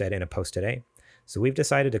 Mixer said in a post today. So we've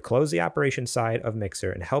decided to close the operations side of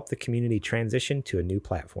Mixer and help the community transition to a new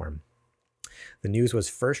platform. The news was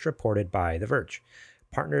first reported by The Verge.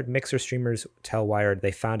 Partnered Mixer streamers tell Wired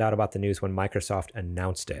they found out about the news when Microsoft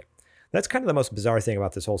announced it. That's kind of the most bizarre thing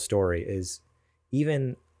about this whole story is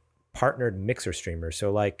even partnered Mixer streamers,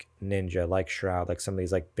 so like Ninja, like Shroud, like some of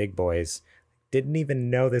these like big boys, didn't even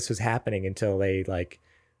know this was happening until they like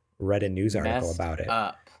read a news article about it.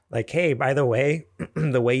 Like, hey, by the way,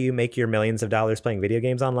 the way you make your millions of dollars playing video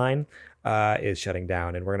games online is shutting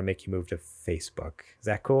down, and we're gonna make you move to Facebook. Is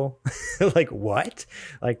that cool? Like, what?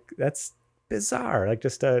 Like, that's bizarre. Like,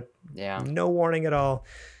 just no warning at all.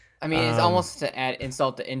 I mean, it's almost to add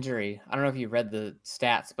insult to injury. I don't know if you read the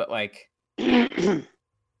stats, but like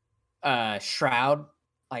Shroud,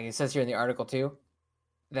 like it says here in the article too,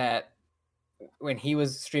 that when he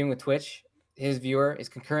was streaming with Twitch, his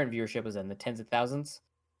concurrent viewership was in the tens of thousands.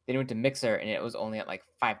 Then he went to Mixer and it was only at like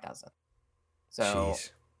 5,000. So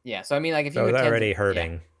jeez. Yeah, so I mean, like if you was already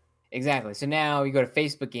hurting. Yeah, exactly. So now you go to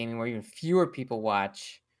Facebook Gaming where even fewer people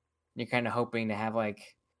watch. You're kind of hoping to have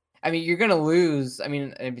like. I mean, you're going to lose. I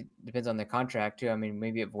mean, it depends on the contract, too. I mean,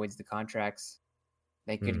 maybe it voids the contracts.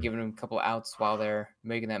 They could have given them a couple outs while they're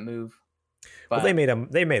making that move. But, well,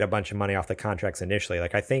 they made a bunch of money off the contracts initially.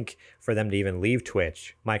 Like, I think for them to even leave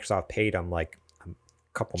Twitch, Microsoft paid them like a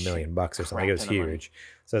couple $1 million or something. Like, it was huge.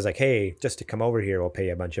 So it's like, hey, just to come over here, we'll pay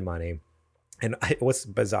you a bunch of money. And what's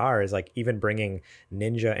bizarre is like even bringing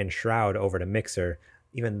Ninja and Shroud over to Mixer,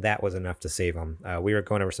 even that was enough to save them. We were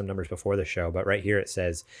going over some numbers before the show, but right here it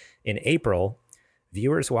says in April,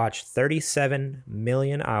 viewers watched 37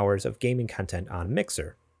 million hours of gaming content on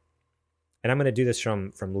Mixer. And I'm going to do this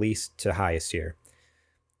from least to highest here,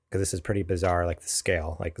 because this is pretty bizarre, like the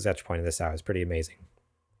scale. Like Zetch pointed this out. It's pretty amazing.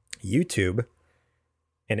 YouTube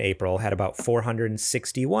in April had about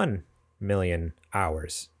 461 million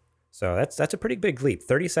hours. So that's a pretty big leap.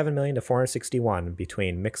 37 million to 461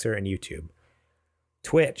 between Mixer and YouTube.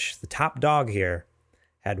 Twitch, the top dog here,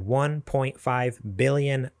 had 1.5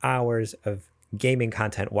 billion hours of gaming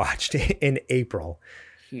content watched in April.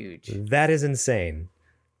 Huge. That is insane.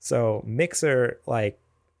 So Mixer, like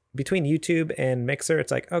between YouTube and Mixer,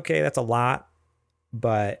 it's like, okay, that's a lot,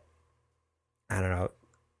 but I don't know.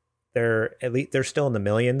 They're still in the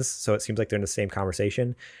millions, so it seems like they're in the same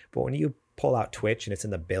conversation. But when you pull out Twitch and it's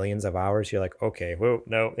in the billions of hours, you're like, okay, whoa,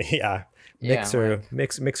 no, yeah.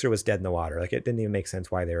 Mixer was dead in the water. Like it didn't even make sense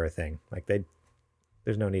why they were a thing. Like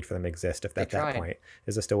there's no need for them to exist at that point.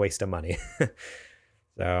 It's just a waste of money.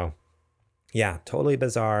 So yeah, totally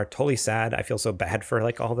bizarre, totally sad. I feel so bad for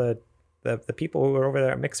like all the people who were over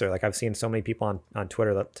there at Mixer. Like I've seen so many people on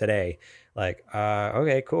Twitter today, like,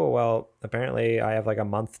 okay, cool. Well, apparently I have like a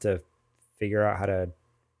month to figure out how to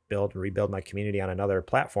rebuild my community on another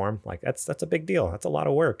platform. Like that's a big deal. That's a lot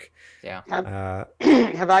of work. Yeah.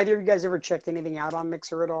 Have either of you guys ever checked anything out on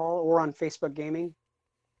Mixer at all or on Facebook Gaming?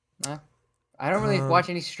 I don't really watch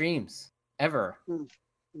any streams ever.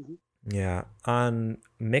 Mm-hmm. Yeah, on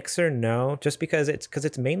Mixer, no, just because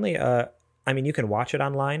it's mainly I mean, you can watch it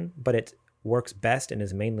online, but it works best and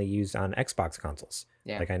is mainly used on Xbox consoles.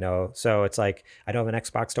 Yeah. Like I know, so it's like I don't have an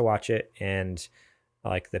Xbox to watch it, and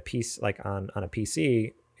like the piece, like on a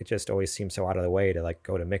PC, it just always seems so out of the way to like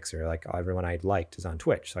go to Mixer. Like everyone I liked is on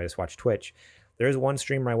Twitch, so I just watch Twitch. There is one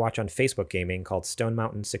streamer I watch on Facebook Gaming called Stone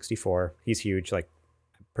Mountain 64. He's huge. Like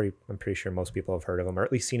I'm pretty sure most people have heard of him, or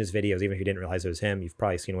at least seen his videos. Even if you didn't realize it was him, you've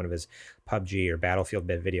probably seen one of his PUBG or Battlefield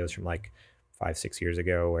videos from like 5-6 years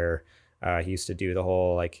ago, where he used to do the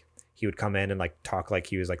whole, like, he would come in and like talk like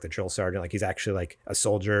he was like the drill sergeant, like he's actually like a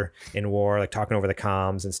soldier in war, like talking over the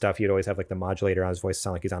comms and stuff. He'd always have like the modulator on his voice,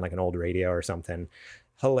 sound like he's on like an old radio or something.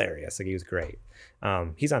 Hilarious. Like he was great.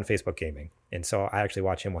 He's on Facebook Gaming, and so I actually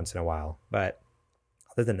watch him once in a while. But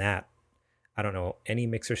other than that, I don't know any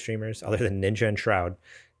Mixer streamers other than Ninja and Shroud,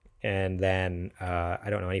 and then I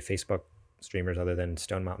don't know any Facebook streamers other than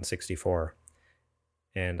Stone Mountain 64.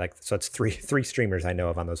 And like, so it's three streamers I know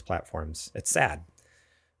of on those platforms. It's sad.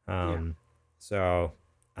 So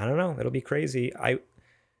I don't know. It'll be crazy.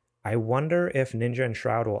 I wonder if Ninja and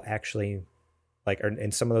Shroud will actually, like,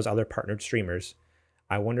 and some of those other partnered streamers,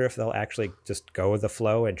 I wonder if they'll actually just go with the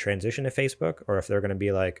flow and transition to Facebook, or if they're going to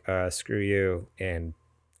be like, screw you and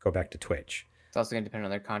go back to Twitch. It's also going to depend on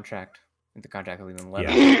their contract. If the contract will even let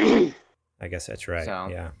them. I guess that's right. So.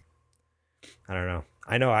 Yeah. I don't know.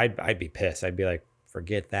 I know I'd be pissed. I'd be like,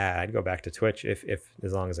 forget that. I'd go back to Twitch if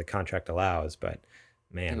as long as the contract allows. But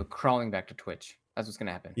man, you go crawling back to Twitch. That's what's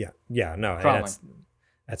gonna happen. Yeah. No,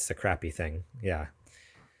 that's the crappy thing. Yeah.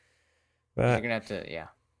 But you're gonna have to.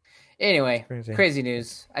 Anyway, crazy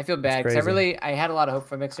news. I feel bad because I had a lot of hope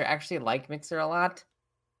for Mixer. I actually like Mixer a lot.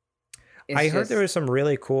 I heard there was some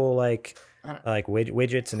really cool like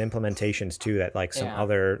widgets and implementations too that like some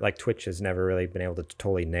other, like Twitch has never really been able to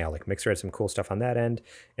totally nail. Like Mixer had some cool stuff on that end,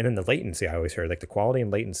 and then the latency, I always heard like the quality and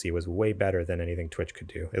latency was way better than anything Twitch could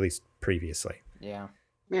do, at least previously. Yeah.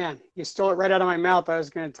 Man, you stole it right out of my mouth. I was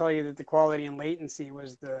going to tell you that the quality and latency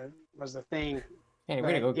was the thing. Hey,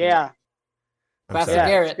 way to go. Yeah. Classic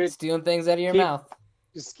Garrett, stealing things out of your mouth.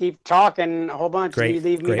 Just keep talking a whole bunch and you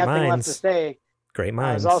leave me nothing left to say. Great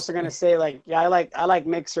minds. I was also going to say, like, I like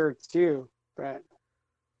Mixer too, but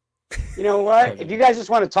you know what? If you guys just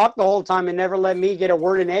want to talk the whole time and never let me get a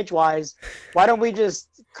word in edgewise, why don't we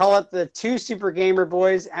just call it the 2 Super Gamer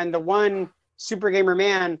Boys and the 1 Super Gamer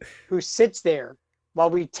Man who sits there while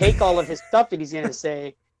we take all of his stuff that he's going to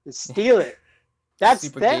say and steal it? That's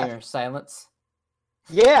Super theft. Gamer silence.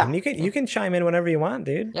 Yeah. And you can chime in whenever you want,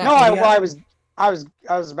 dude. Yeah. No, I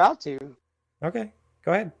was about to. Okay,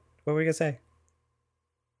 go ahead. What were you gonna say?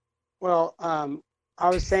 Well, I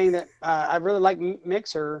was saying that I really like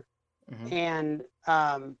Mixer, and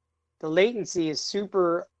the latency is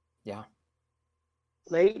super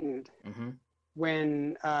latent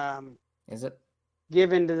when is it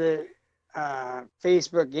given to the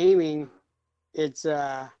Facebook Gaming. It's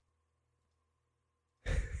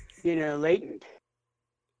latent.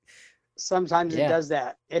 Sometimes it does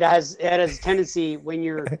that. It has a tendency when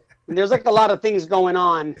there's like a lot of things going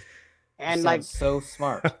on, and like so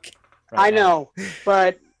smart. Okay. I know,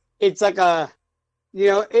 but it's like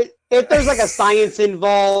it if there's like a science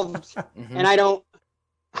involved, and I'd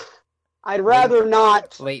rather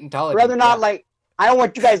not. Latentologist. Rather not like. I don't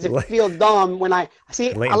want you guys to feel dumb when I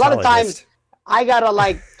see. A lot of times, I gotta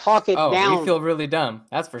like talk it down. You feel really dumb.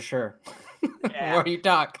 That's for sure. The more you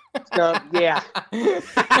talk. So, yeah.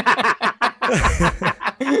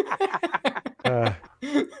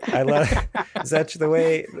 I love such the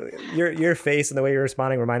way your face and the way you're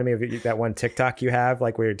responding reminded me of that one TikTok you have,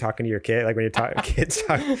 like where you're talking to your kid, like when you're kids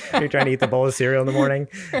talk, you're trying to eat the bowl of cereal in the morning.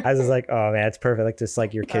 I was just like, oh man, it's perfect. Like just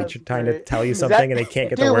like your kids trying to tell you something and they can't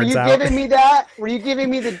get the words out. Were you giving me that? Were you giving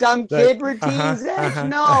me the dumb kid routines?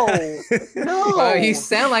 No. Oh, you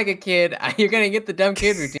sound like a kid. You're gonna get the dumb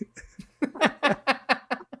kid routine.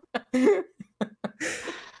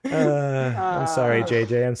 I'm sorry,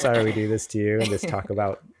 JJ. I'm sorry we do this to you and just talk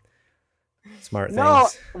about smart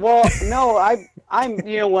things. I'm.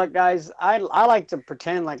 You know what, guys? I like to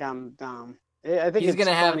pretend like I'm dumb. I think he's it's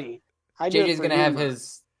funny. JJ's gonna have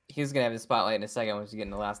his. He's gonna have his spotlight in a second once you get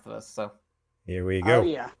in The Last of Us. So here we go. Oh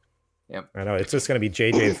yeah. Yep. I know it's just gonna be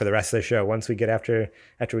JJ for the rest of the show. Once we get after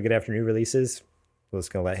new releases, we're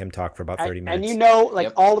just gonna let him talk for about 30 minutes. And you know,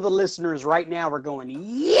 like all of the listeners right now are going,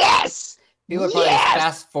 yes. People are probably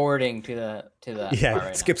fast forwarding to the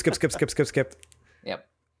yeah. Skip. Yep.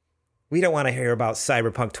 We don't want to hear about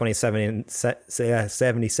Cyberpunk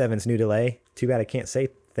 2077's new delay. Too bad I can't say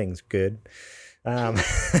things good.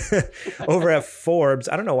 Over at Forbes,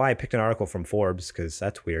 I don't know why I picked an article from Forbes because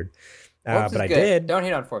that's weird. Forbes but I good. did. Don't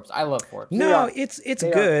hate on Forbes. I love Forbes. No, it's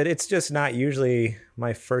good. It's just not usually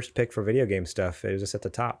my first pick for video game stuff. It was just at the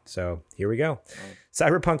top. So here we go.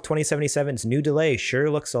 Cyberpunk 2077's new delay sure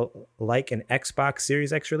looks like an Xbox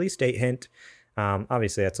Series X release date hint.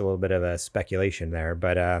 Obviously, that's a little bit of a speculation there,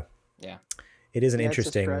 but yeah, it is an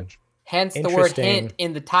interesting. Hence the word hint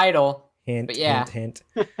in the title. Hint.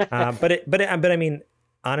 But I mean,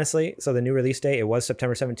 honestly, so the new release date, it was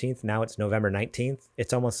September 17th. Now it's November 19th.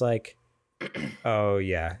 It's almost like, oh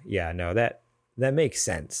yeah, no, that makes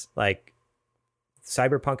sense. Like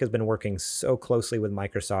Cyberpunk has been working so closely with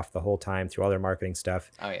Microsoft the whole time through all their marketing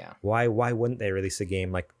stuff. Oh yeah. Why wouldn't they release a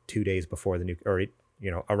game like 2 days before the new, or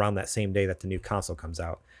around that same day that the new console comes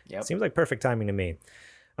out? Yep. Seems like perfect timing to me.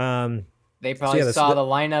 They probably saw the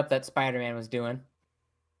lineup that Spider-Man was doing.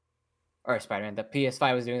 Or Spider-Man, the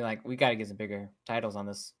PS5 was doing, like, we got to get some bigger titles on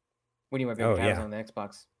this. We need more bigger titles on the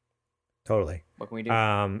Xbox. Totally. What can we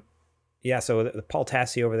do? Yeah, so the Paul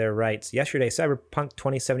Tassi over there writes, yesterday, Cyberpunk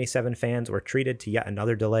 2077 fans were treated to yet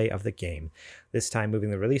another delay of the game, this time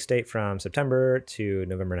moving the release date from September to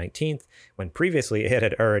November 19th, when previously it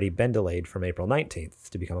had already been delayed from April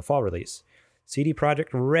 19th to become a fall release. CD Projekt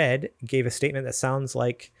Red gave a statement that sounds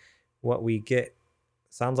like what we get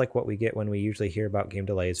when we usually hear about game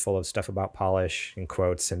delays, full of stuff about polish and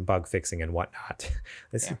quotes and bug fixing and whatnot.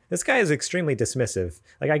 This guy is extremely dismissive.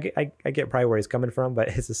 Like I get probably where he's coming from, but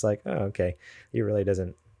it's just like, oh, okay. He really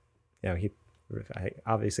doesn't,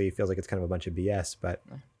 obviously he feels like it's kind of a bunch of BS, but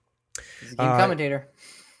he's a game commentator.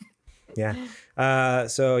 Yeah.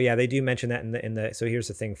 So yeah, they do mention that in the, so here's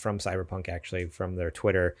the thing from Cyberpunk, actually, from their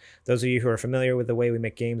Twitter. Those of you who are familiar with the way we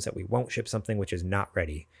make games, that we won't ship something which is not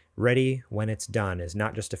ready. Ready when it's done is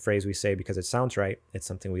not just a phrase we say because it sounds right. It's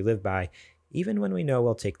something we live by, even when we know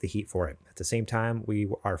we'll take the heat for it. At the same time, we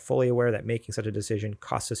are fully aware that making such a decision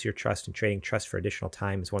costs us your trust, and trading trust for additional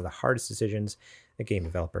time is one of the hardest decisions a game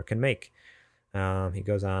developer can make. He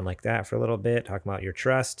goes on like that for a little bit, talking about your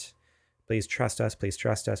trust. Please trust us. Please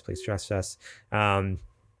trust us. Please trust us.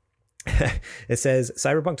 It says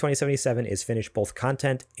Cyberpunk 2077 is finished both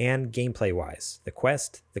content and gameplay wise. The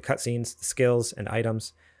quest, the cutscenes, the skills and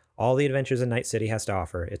items, all the adventures in Night City has to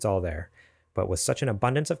offer. It's all there. But with such an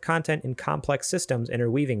abundance of content and complex systems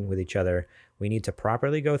interweaving with each other, we need to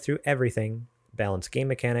properly go through everything, balance game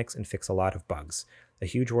mechanics, and fix a lot of bugs. A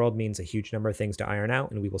huge world means a huge number of things to iron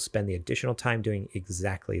out, and we will spend the additional time doing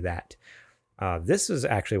exactly that. This is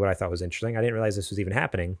actually what I thought was interesting. I didn't realize this was even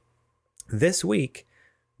happening. This week,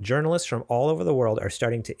 journalists from all over the world are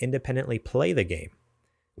starting to independently play the game.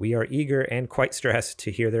 We are eager and quite stressed to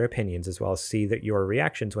hear their opinions, as well as see your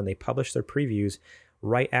reactions when they publish their previews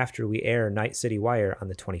right after we air Night City Wire on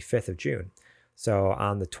the 25th of June. So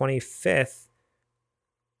on the 25th, a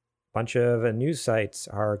bunch of news sites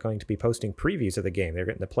are going to be posting previews of the game they're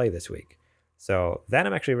getting to play this week. So that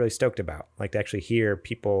I'm actually really stoked about. Like to actually hear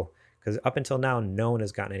people, because up until now, no one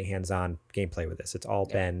has gotten any hands-on gameplay with this. It's all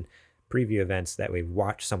been preview events that we've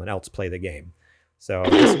watched someone else play the game. So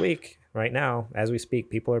this week, right now, as we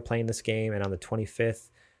speak, people are playing this game, and on the 25th,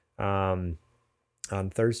 on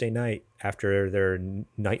Thursday night, after their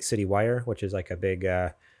Night City Wire, which is like a big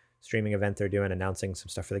streaming event they're doing, announcing some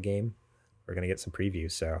stuff for the game, we're going to get some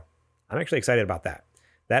previews. So I'm actually excited about that.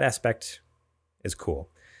 That aspect is cool.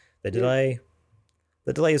 The delay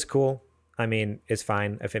is cool. I mean, it's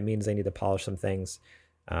fine if it means they need to polish some things.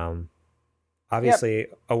 Obviously,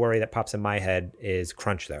 a worry that pops in my head is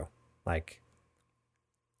crunch, though. Like,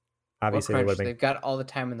 obviously, they've got all the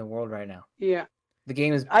time in the world right now. Yeah, the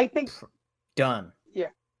game is, I think, done.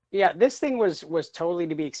 Yeah. This thing was totally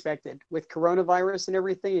to be expected with coronavirus and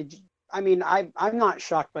everything. I mean, I'm not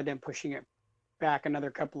shocked by them pushing it back another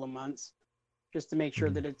couple of months just to make sure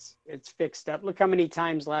that it's fixed up. Look how many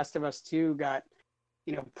times Last of Us 2 got,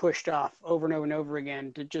 pushed off over and over and over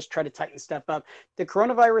again to just try to tighten stuff up. The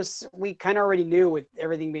coronavirus, we kind of already knew with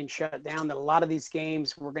everything being shut down that a lot of these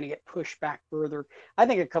games were going to get pushed back further. I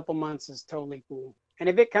think a couple months is totally cool. And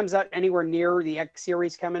if it comes out anywhere near the X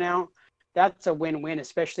series coming out, that's a win-win,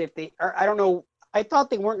 especially if they, I don't know, I thought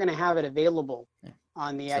they weren't going to have it available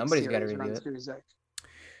on the X series or on the Series X.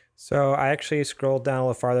 So I actually scrolled down a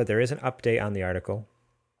little farther. There is an update on the article.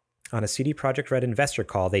 On a CD Projekt Red investor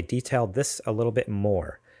call, they detailed this a little bit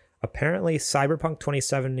more. Apparently, Cyberpunk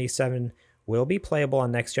 2077 will be playable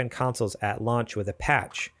on next-gen consoles at launch with a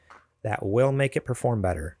patch that will make it perform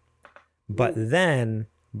better. But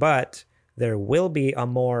there will be a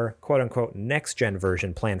more quote-unquote next-gen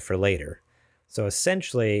version planned for later. So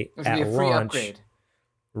essentially, at be a free launch, upgrade.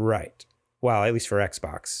 Right? Well, at least for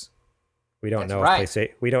Xbox. We don't know right. if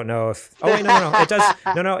PlayStation. We don't know if. Oh wait, no. It does.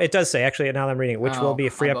 No. It does say actually. Now that I'm reading, which will be a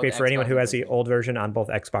free upgrade for anyone who has the old version on both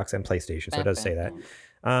Xbox and PlayStation. So it does say that.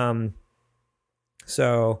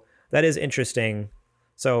 So that is interesting.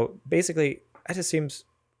 So basically, it just seems.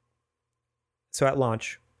 So at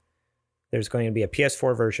launch, there's going to be a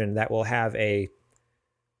PS4 version that will have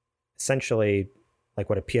essentially like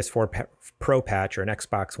what a PS4 Pro patch or an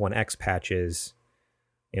Xbox One X patch is.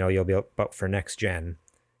 You'll be but for next gen.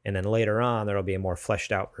 And then later on, there will be a more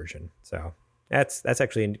fleshed out version. So that's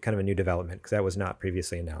actually kind of a new development because that was not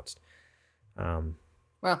previously announced. Well,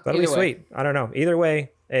 that'll be sweet. I don't know. Either way,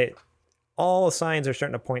 all the signs are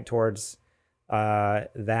starting to point towards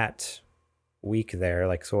that week there.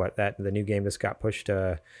 Like, so what? That the new game just got pushed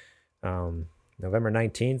to November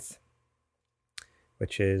 19th,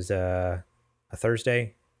 which is a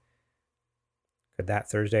Thursday. Could that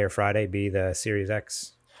Thursday or Friday be the Series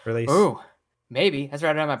X release? Ooh. Maybe. That's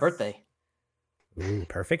right around my birthday. Ooh,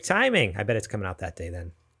 perfect timing. I bet it's coming out that day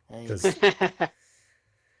then.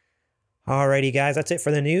 Alrighty, guys. That's it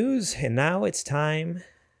for the news. And now it's time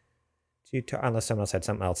to talk, unless someone else had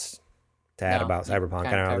something else to add about Cyberpunk.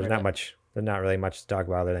 I don't know. There's not really much to talk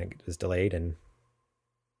about other than it's delayed and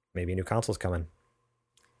maybe new consoles coming.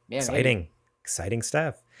 Yeah, Exciting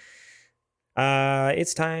stuff.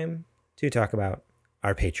 It's time to talk about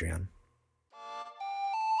our Patreon.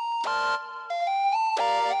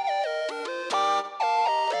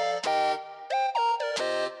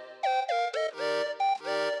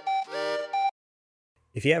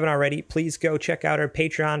 If you haven't already, please go check out our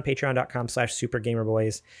Patreon,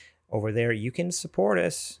 patreon.com/supergamerboys. Over there, you can support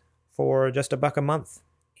us for just $1 a month,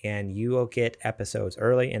 and you will get episodes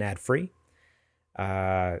early and ad-free.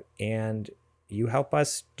 And you help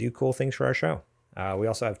us do cool things for our show. We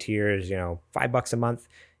also have tiers, $5 a month.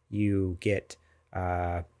 You get,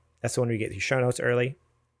 that's the one where you get your show notes early.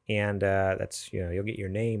 And that's, you'll get your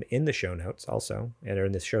name in the show notes also, and or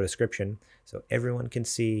in the show description. So everyone can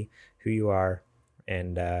see who you are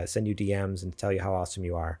and send you DMs and tell you how awesome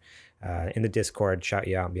you are. In the Discord, shout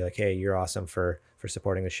you out and be like, hey, you're awesome for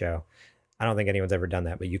supporting the show. I don't think anyone's ever done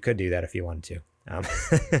that, but you could do that if you wanted to.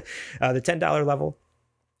 The $10 level,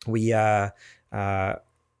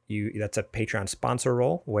 that's a Patreon sponsor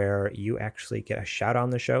role where you actually get a shout out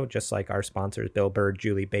on the show, just like our sponsors, Bill Bird,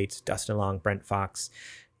 Julie Bates, Dustin Long, Brent Fox.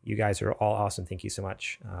 You guys are all awesome. Thank you so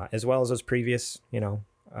much. As well as those previous,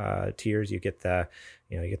 tiers, you get the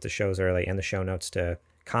shows early and the show notes to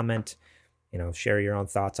comment, share your own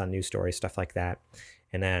thoughts on news stories, stuff like that.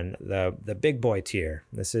 And then the big boy tier,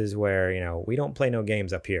 this is where, we don't play no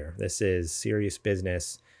games up here. This is serious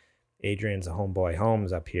business. Adrian's a homeboy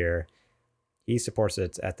Holmes up here. He supports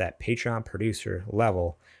it at that Patreon producer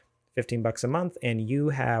level, $15 a month. And you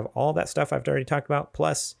have all that stuff I've already talked about.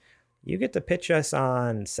 Plus you get to pitch us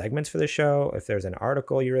on segments for the show. If there's an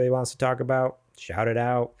article you really want us to talk about, shout it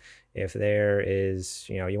out. If there is,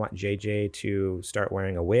 you want JJ to start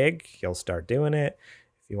wearing a wig, he'll start doing it.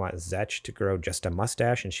 If you want Zetch to grow just a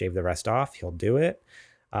mustache and shave the rest off, he'll do it.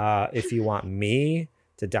 If you want me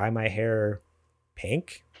to dye my hair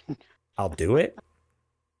pink, I'll do it.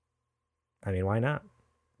 I mean, why not?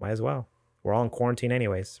 Might as well. We're all in quarantine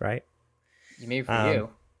anyways, right? Maybe for you.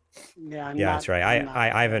 Yeah, that's right.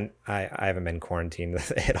 I haven't been quarantined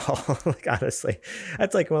at all. Like, honestly,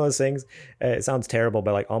 that's like one of those things. It sounds terrible,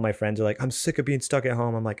 but like all my friends are like, I'm sick of being stuck at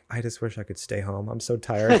home. I'm like, I just wish I could stay home. I'm so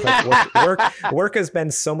tired. Like, work has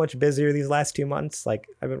been so much busier these last 2 months. Like,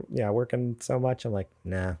 I've been working so much. I'm like,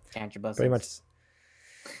 nah, Count your blessings. pretty much.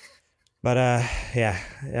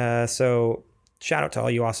 But so shout out to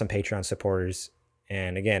all you awesome Patreon supporters.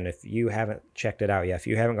 And again, if you haven't checked it out yet, if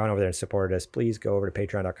you haven't gone over there and supported us, please go over to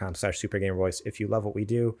patreon.com/supergamerboys. If you love what we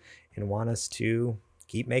do and want us to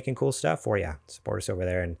keep making cool stuff for you, support us over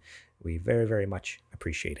there. And we very, very much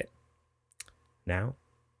appreciate it. Now,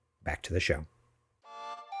 back to the show.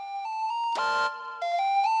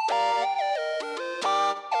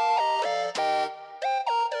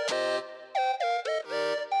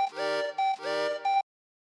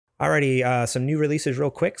 Alrighty, some new releases real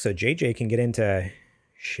quick, so JJ can get into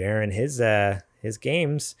sharing his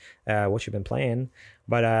games, what you've been playing.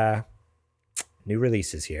 But new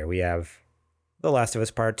releases here. We have The Last of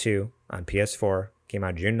Us Part 2 on PS4. Came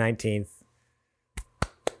out June 19th.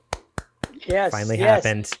 Yes, finally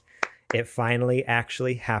happened. It finally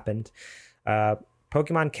actually happened.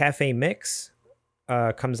 Pokemon Cafe Mix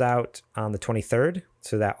comes out on the 23rd.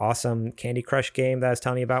 So that awesome Candy Crush game that I was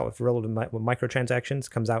telling you about with microtransactions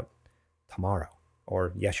comes out tomorrow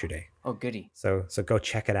or yesterday. Oh, goody. So go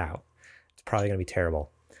check it out. It's probably going to be terrible.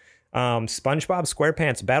 SpongeBob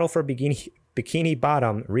SquarePants Battle for Bikini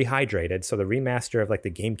Bottom Rehydrated. So the remaster of like the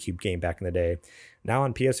GameCube game back in the day. Now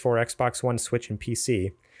on PS4, Xbox One, Switch, and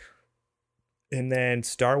PC. And then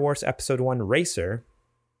Star Wars Episode 1 Racer,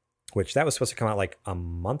 which that was supposed to come out like a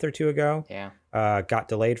month or two ago. Yeah. Got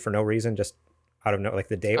delayed for no reason, just out of no, like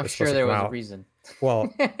the day it was supposed to come out. I'm sure there was a reason.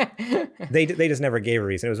 Well, they just never gave a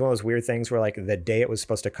reason. It was one of those weird things where like the day it was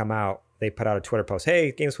supposed to come out, they put out a Twitter post,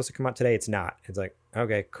 "Hey, game's supposed to come out today. It's not." It's like,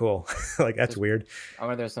 okay, cool. Like that's weird. I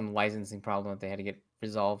wonder there's some licensing problem that they had to get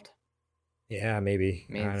resolved. Yeah, maybe.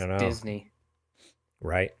 I don't know. Disney.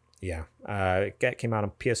 Right. Yeah. It came out on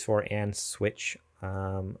PS4 and Switch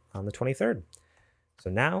on the 23rd. So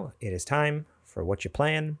now it is time for what you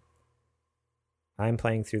playing. I'm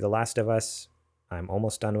playing through The Last of Us. I'm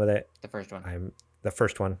almost done with it. The first one.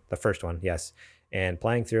 The first one, yes. And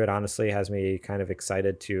playing through it honestly has me kind of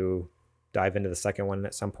excited to dive into the second one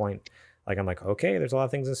at some point. Like I'm like, okay, there's a lot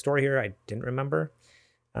of things in the story here I didn't remember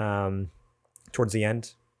towards the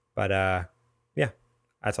end. But yeah,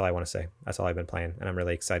 that's all I want to say. That's all I've been playing. And I'm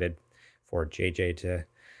really excited for JJ to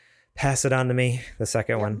pass it on to me, the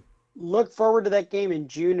second one. Look forward to that game in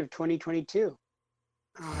June of 2022.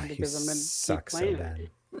 Because I'm going to keep playing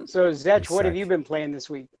it. So, Zetch, what have you been playing this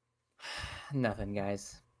week? Nothing,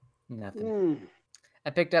 guys. Nothing. I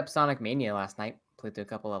picked up Sonic Mania last night. Played through a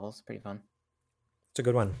couple levels. Pretty fun. It's a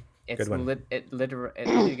good one. It did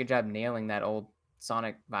a good job nailing that old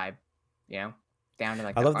Sonic vibe. You know, down to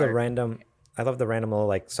like. I love the random little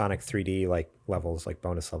like Sonic 3D like levels, like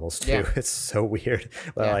bonus levels too. Yeah. It's so weird.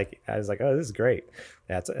 But like I was like, oh, this is great.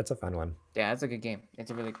 Yeah, it's a fun one. Yeah, it's a good game.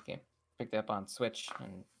 It's a really good game. Picked it up on Switch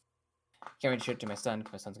and can't wait to show it to my son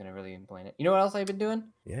because my son's gonna really enjoy it. You know what else I've been doing?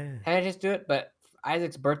 Yeah. I just do it, but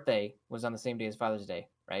Isaac's birthday was on the same day as Father's Day,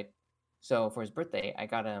 right? So for his birthday, I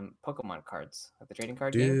got him Pokemon cards, like the trading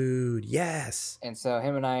card game. Dude, yes. And so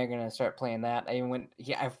him and I are gonna start playing that. I even went.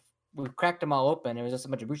 We cracked them all open. It was just a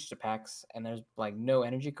bunch of booster packs, and there's like no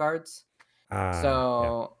energy cards.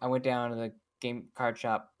 So I went down to the game card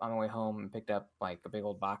shop on my way home and picked up like a big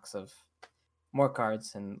old box of more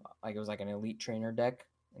cards, and like it was like an elite trainer deck.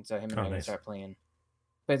 And so him and I are gonna start playing.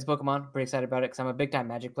 But it's Pokemon. Pretty excited about it because I'm a big time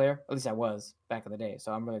Magic player. At least I was back in the day.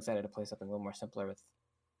 So I'm really excited to play something a little more simpler with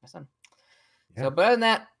my son. Yeah. So, but other than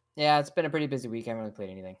that, yeah, it's been a pretty busy week. I haven't really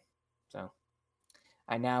played anything. So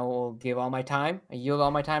I now will give all my time. I yield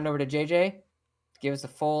all my time over to JJ to give us a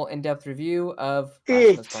full in-depth review of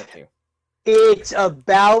Last of Us Part 2. It's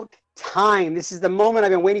about time. This is the moment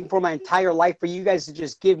I've been waiting for my entire life for you guys to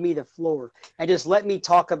just give me the floor and just let me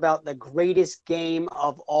talk about the greatest game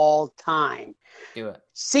of all time. Do it.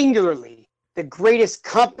 Singularly, the greatest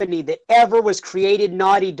company that ever was created,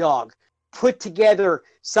 Naughty Dog, put together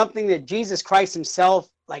something that Jesus Christ himself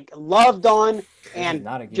like loved on and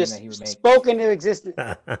just spoke into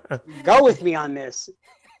existence. Go with me on this.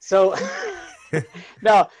 So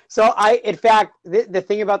no, so in fact, the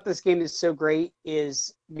thing about this game that's so great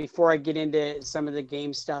is, before I get into some of the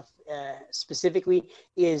game stuff specifically,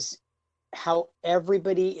 is how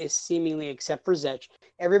everybody is seemingly, except for Zetch,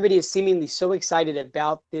 everybody is seemingly so excited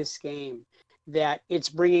about this game that it's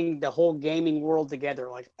bringing the whole gaming world together.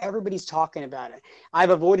 Like everybody's talking about it.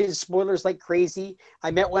 I've avoided spoilers like crazy.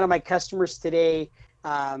 I met one of my customers today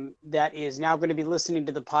that is now going to be listening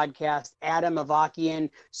to the podcast. Adam Avakian,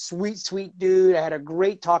 sweet dude. I had a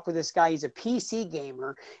great talk with this guy. He's a PC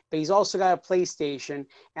gamer, but he's also got a PlayStation.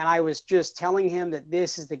 And I was just telling him that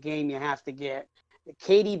this is the game you have to get.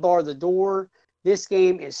 Katie Bar the Door. This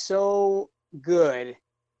game is so good.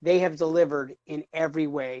 They have delivered in every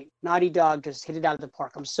way. Naughty Dog just hit it out of the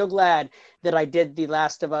park. I'm so glad that I did The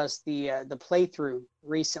Last of Us, the playthrough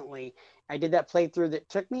recently. I did that playthrough that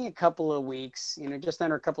took me a couple of weeks, just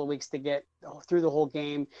under a couple of weeks to get through the whole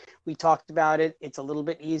game. We talked about it. It's a little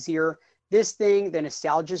bit easier. This thing, the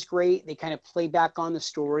nostalgia is great. They kind of play back on the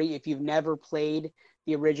story. If you've never played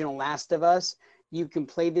the original Last of Us, you can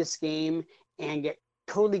play this game and get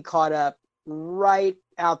totally caught up right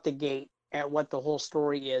out the gate at what the whole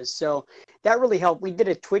story is. So that really helped. We did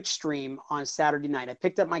a Twitch stream on Saturday night. I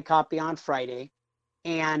picked up my copy on Friday.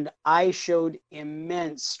 And I showed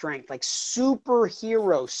immense strength, like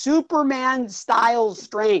superhero, Superman style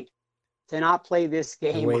strength to not play this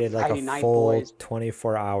game. You waited like a full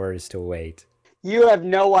 24 hours to wait. You have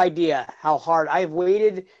no idea how hard. I've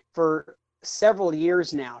waited for several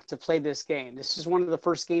years now to play this game. This is one of the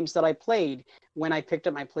first games that I played when I picked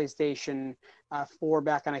up my PlayStation 4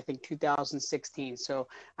 back in, I think, 2016. So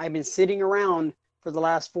I've been sitting around for the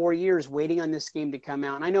last 4 years waiting on this game to come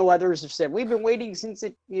out. And I know others have said, we've been waiting since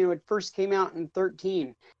it first came out in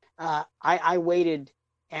 2013. I waited,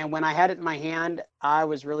 and when I had it in my hand, I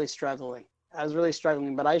was really struggling.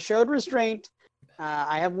 But I showed restraint.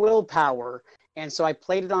 I have willpower. And so I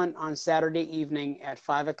played it on Saturday evening at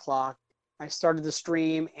 5 o'clock. I started the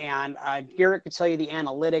stream, and Garrett could tell you the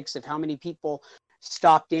analytics of how many people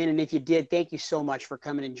stopped in. And if you did, thank you so much for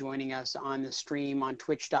coming and joining us on the stream on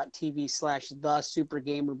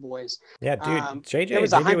twitch.tv/thesupergamerboys. Yeah, dude, JJ, there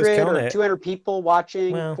was JJ 100 or 200 people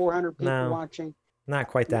watching, 400 people watching. Not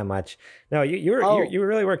quite that much. No, you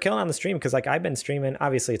really were killing on the stream, because like I've been streaming.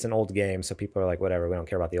 Obviously, it's an old game, so people are like, whatever, we don't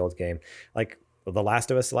care about the old game. Like The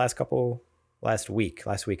Last of Us, last week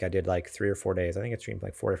I did like 3 or 4 days. I think I streamed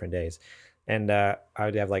like 4 different days, and I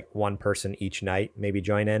would have like one person each night maybe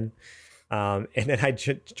join in. And then I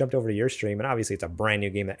jumped over to your stream, and obviously it's a brand new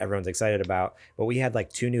game that everyone's excited about, but we had like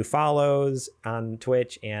 2 new follows on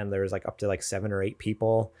Twitch, and there was like up to like 7 or 8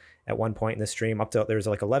 people at one point in the stream. There was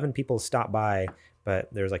like 11 people stop by,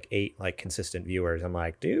 but there's like 8 like consistent viewers. I'm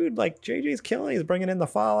like, dude, like JJ's killing. He's bringing in the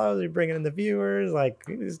follows, he's bringing in the viewers. Like,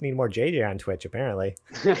 we just need more JJ on Twitch, apparently.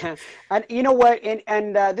 And you know what?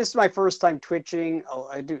 And this is my first time twitching.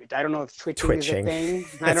 I don't know if twitching is a thing.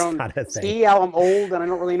 I don't see how I'm old, and I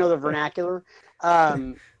don't really know the vernacular.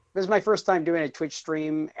 This is my first time doing a Twitch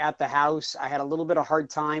stream at the house. I had a little bit of hard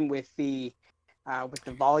time with the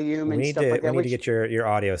volume and stuff like that. We need to get your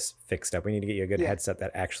audio fixed up. We need to get you a good headset that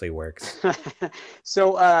actually works.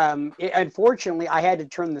 So unfortunately, I had to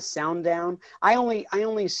turn the sound down. I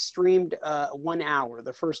only streamed 1 hour,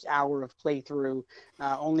 the first hour of playthrough,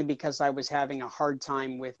 only because I was having a hard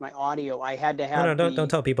time with my audio. I had to have. No, don't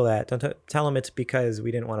tell people that. Don't tell them it's because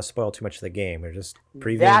we didn't want to spoil too much of the game. We're just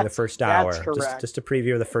previewing the first hour. That's correct. Just a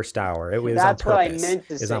preview of the first hour. It was that's on purpose. What I meant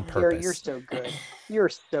to say. On purpose. You're so good. You're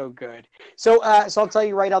so good. So I'll tell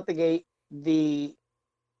you right out the gate, the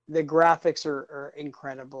graphics are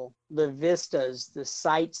incredible. The vistas, the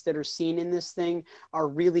sights that are seen in this thing are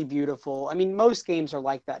really beautiful. I mean, most games are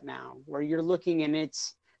like that now, where you're looking and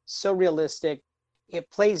it's so realistic. It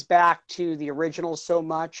plays back to the original so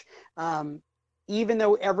much. Even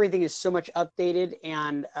though everything is so much updated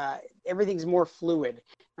and everything's more fluid.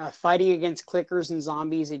 Fighting against clickers and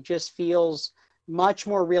zombies, it just feels much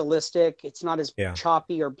more realistic. It's not as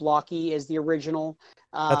choppy or blocky as the original.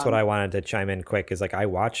 That's what I wanted to chime in quick, is like I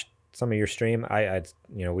watched some of your stream. I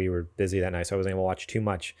we were busy that night, so I wasn't able to watch too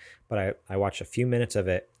much, but I watched a few minutes of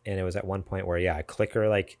it, and it was at one point where a clicker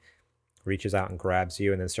like reaches out and grabs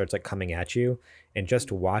you and then starts like coming at you, and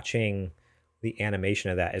just watching the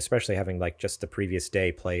animation of that, especially having like just the previous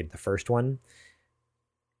day played the first one,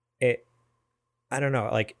 I don't know,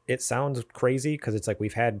 like it sounds crazy because it's like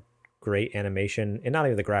we've had great animation, and not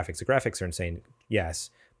even the graphics are insane, yes,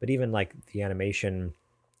 but even like the animation,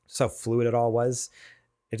 so fluid it all was,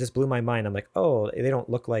 it just blew my mind. I'm like, oh, they don't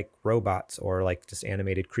look like robots or like just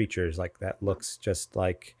animated creatures. Like that looks just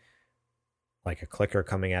like a clicker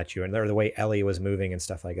coming at you, and the way Ellie was moving and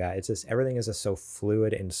stuff like that. It's just, everything is just so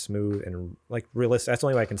fluid and smooth and like realistic. That's the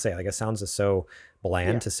only way I can say it. Like it sounds just so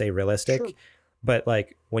bland to say realistic, sure. But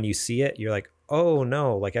like when you see it, you're like, oh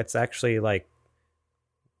no, like that's actually like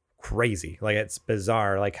crazy. Like it's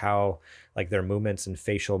bizarre, like how like their movements and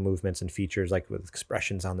facial movements and features, like with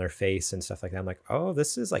expressions on their face and stuff like that. I'm like, oh,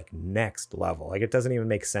 this is like next level. Like it doesn't even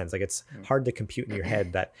make sense. Like it's hard to compute in your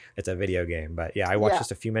head that it's a video game. But yeah, I watched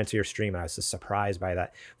just a few minutes of your stream and I was just surprised by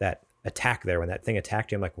that attack there when that thing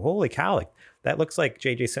attacked you. I'm like, holy cow, like that looks like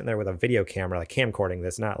JJ sitting there with a video camera, like camcording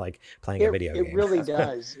this, not like playing a video game. It really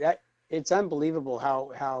does. It's unbelievable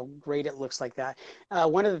how great it looks like that.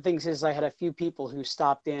 One of the things is I had a few people who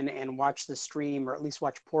stopped in and watched the stream, or at least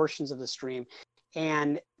watched portions of the stream,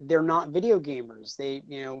 and they're not video gamers. They,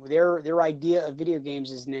 their idea of video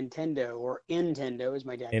games is Nintendo, or Nintendo, as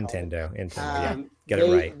my dad called it. Nintendo. Get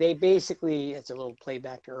it right. They basically, it's a little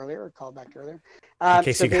callback to earlier. In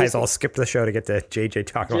case you guys all skipped the show to get to JJ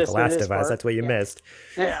talking about The Last of Us, that's what you missed.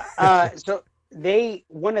 So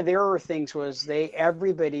one of their things was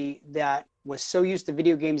everybody that was so used to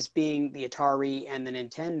video games being the Atari and the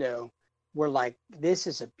Nintendo were like, this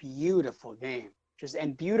is a beautiful game.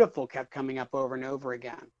 And beautiful kept coming up over and over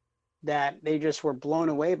again, that they just were blown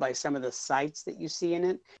away by some of the sights that you see in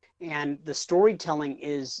it. And the storytelling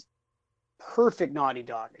is perfect Naughty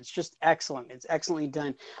Dog. It's just excellent. It's excellently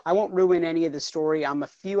done. I won't ruin any of the story. I'm a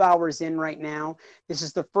few hours in right now. This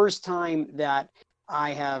is the first time that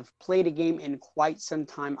I have played a game in quite some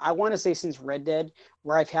time. I want to say since Red Dead,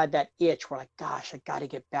 where I've had that itch where like, gosh, I got to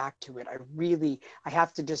get back to it. I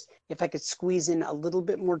have to just, if I could squeeze in a little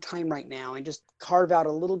bit more time right now and just carve out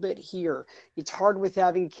a little bit here. It's hard with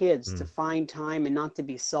having kids to find time and not to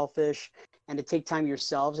be selfish and to take time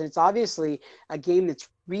yourselves. And it's obviously a game that's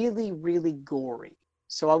really, really gory.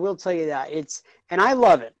 So I will tell you that and I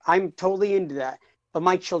love it. I'm totally into that. But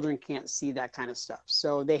my children can't see that kind of stuff.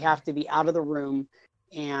 So they have to be out of the room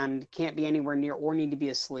and can't be anywhere near or need to be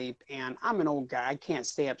asleep. And I'm an old guy. I can't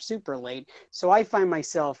stay up super late. So I find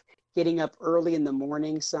myself getting up early in the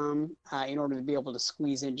morning in order to be able to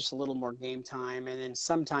squeeze in just a little more game time. And then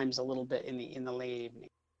sometimes a little bit in the late evening.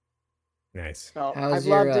 Nice. So I've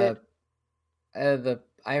loved it.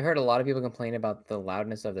 I've heard a lot of people complain about the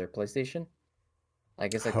loudness of their PlayStation.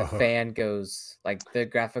 Like it's like the fan goes, like the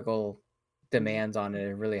graphical demands on it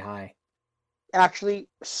are really high. Actually,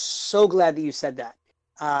 so glad that you said that.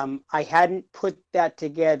 I hadn't put that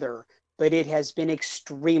together, but it has been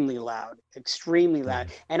extremely loud.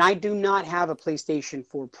 And I do not have a PlayStation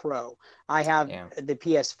 4 Pro. I have the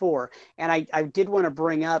PS4. And I did want to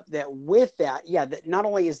bring up that with that, that not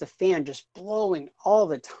only is the fan just blowing all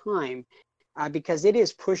the time, because it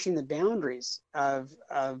is pushing the boundaries of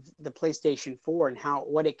the PlayStation 4 and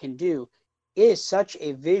what it can do. It is such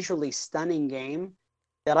a visually stunning game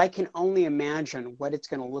that I can only imagine what it's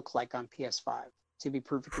going to look like on PS5, to be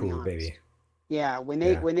perfectly honest. Baby. Yeah, when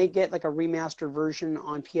they get like a remastered version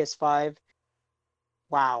on PS5,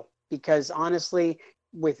 wow. Because honestly,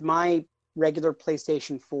 with my regular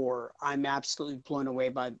PlayStation 4, I'm absolutely blown away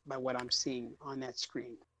by what I'm seeing on that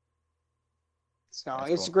screen. So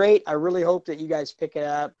it's great. I really hope that you guys pick it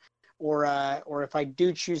up. Or if I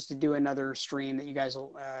do choose to do another stream, that you guys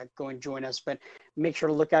will go and join us. But make sure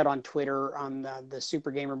to look out on Twitter, on the Super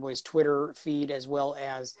Gamer Boys Twitter feed, as well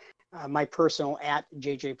as my personal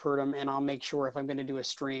 @JJPurdom, and I'll make sure if I'm going to do a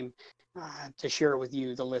stream to share it with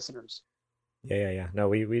you, the listeners. Yeah. No,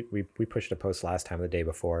 we pushed a post last time, the day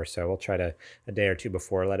before, so we'll try to a day or two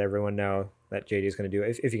before let everyone know that JJ is going to do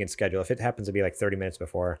it. If you can schedule. If it happens to be like 30 minutes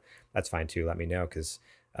before, that's fine too. Let me know, because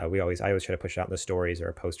I always try to push it out in the stories or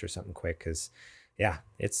a post or something quick, because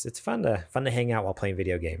it's fun to hang out while playing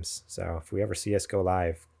video games. So if we ever see us go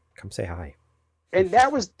live, come say hi. And that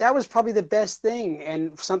was probably the best thing,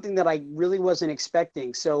 and something that I really wasn't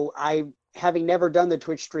expecting. So having never done the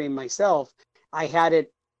Twitch stream myself, I had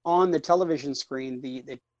it on the television screen,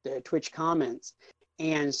 the Twitch comments.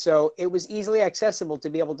 And so it was easily accessible to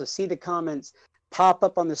be able to see the comments pop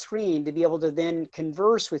up on the screen, to be able to then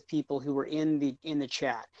converse with people who were in the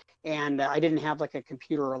chat. And I didn't have like a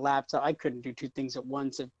computer or a laptop. I couldn't do two things at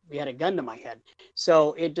once if we had a gun to my head.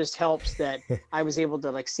 So it just helps that I was able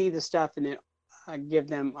to like see the stuff and then give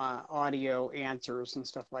them audio answers and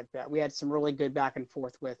stuff like that. We had some really good back and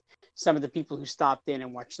forth with some of the people who stopped in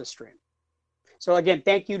and watched the stream. So again,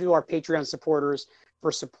 thank you to our Patreon supporters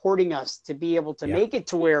for supporting us to be able to make it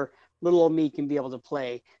to where little old me can be able to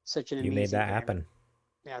play such an amazing game. You made that happen.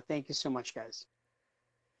 Yeah, thank you so much, guys.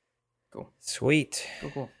 Cool. Sweet.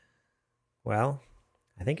 Cool. Well,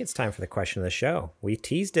 I think it's time for the question of the show. We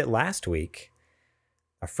teased it last week.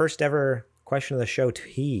 Our first ever question of the show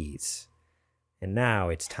tease. And now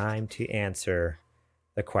it's time to answer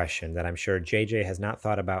the question that I'm sure JJ has not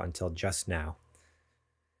thought about until just now.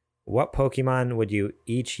 what Pokemon would you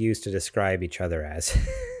each use to describe each other as?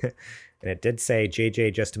 And it did say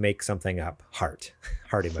JJ just to make something up. Heart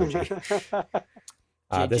emoji.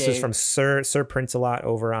 This is from Sir Prince-A-Lot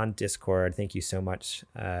over on Discord. Thank you so much,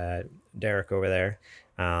 Derek over there.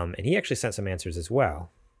 And he actually sent some answers as well.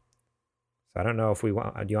 So I don't know if do you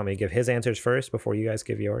want me to give his answers first before you guys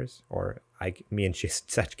give yours, or me and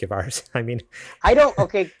Seth give ours? I mean, I don't.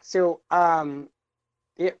 Okay, so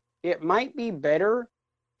it might be better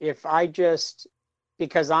if I just,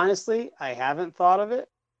 because honestly, I haven't thought of it.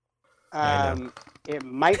 It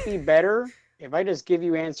might be better if I just give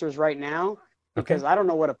you answers right now, because I don't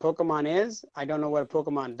know what a Pokemon is. I don't know what a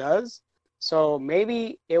Pokemon does. So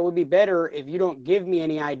maybe it would be better if you don't give me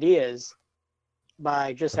any ideas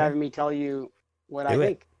by just having me tell you what I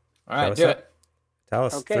think. All right, do it. Tell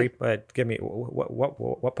us three, but give me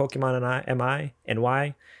what Pokemon am I and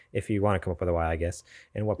why, if you want to come up with a why, I guess.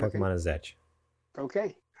 And what Pokemon is Zetch?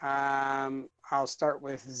 Okay. I'll start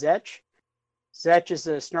with Zetch. Zetch is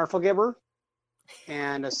a Snarflegibber,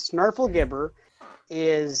 and a Snarflegibber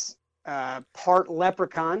is part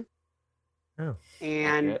leprechaun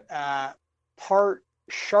and part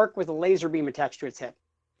shark with a laser beam attached to its head.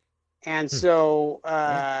 And so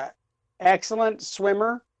excellent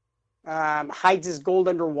swimmer, hides his gold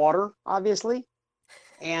underwater, obviously.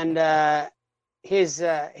 And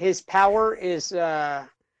his power is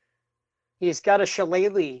he's got a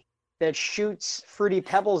shillelagh that shoots fruity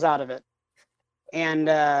pebbles out of it. And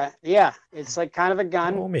it's like kind of a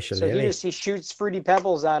gun. So he shoots fruity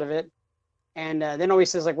pebbles out of it. And then always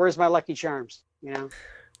says, like, where's my Lucky Charms? You know?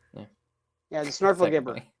 Yeah, the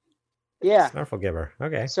Snarflegibber. Yeah. Snarflegibber.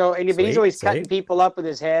 Okay. So, but he's always cutting people up with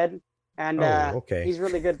his head. And he's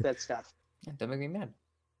really good at that stuff. Don't make me mad.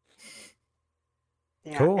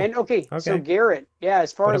 Yeah. Cool. And so Garrett,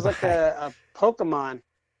 as far as like a Pokemon,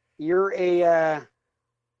 you're a...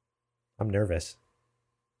 I'm nervous.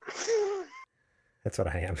 That's what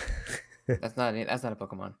I am. That's not a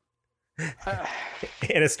Pokemon.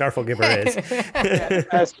 And a Snarflegibber is.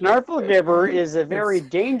 A Snarflegibber is a very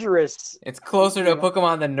dangerous... It's closer to a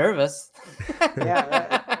Pokemon than nervous.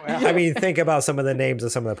 I mean, think about some of the names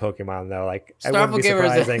of some of the Pokemon, though. Like,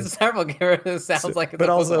 Snarflegibber sounds like but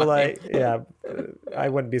also, like, I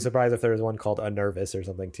wouldn't be surprised if there was one called Unnervous or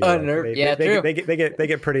something, too. Unnervous, true. They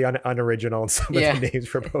get pretty unoriginal in some of the names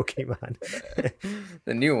for Pokemon.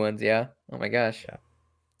 The new ones, yeah. Oh, my gosh. Yeah.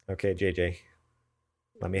 Okay, JJ.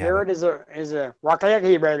 Let me Garrett is a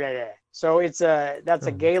so that's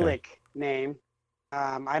a Gaelic name.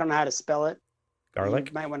 I don't know how to spell it. Garlic.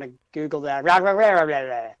 You might want to Google that.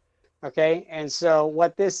 Okay, and so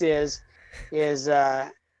what this is he's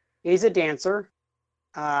a dancer,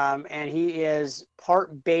 and he is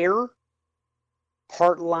part bear,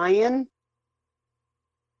 part lion,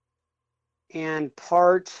 and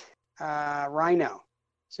part rhino.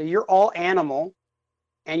 So you're all animal,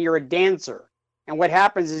 and you're a dancer. And what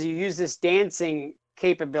happens is you use this dancing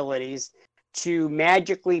capabilities to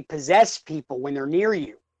magically possess people when they're near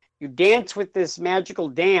you. You dance with this magical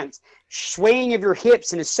dance, swaying of your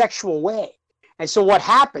hips in a sexual way. And so what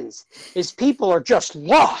happens is people are just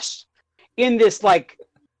lost in this like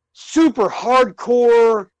super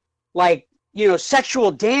hardcore, like,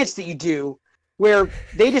 sexual dance that you do where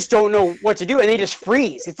they just don't know what to do and they just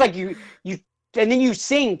freeze. It's like you and then you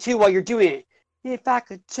sing too while you're doing it. If I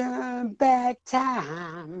could turn back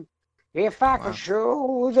time, if I could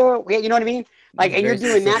show you know what I mean? Like, and you're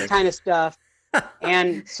doing that kind of stuff.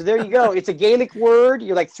 And so there you go. It's a Gaelic word.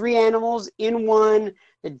 You're like three animals in one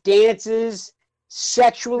that dances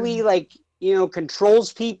sexually, like,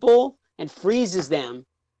 controls people and freezes them.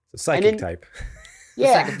 It's a psychic type.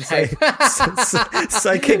 Yeah.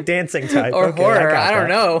 Psychic dancing type. Or horror. I don't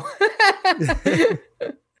know.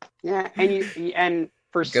 Yeah. And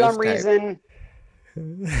for some reason...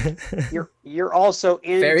 You're also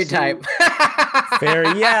into fairy type. Fairy,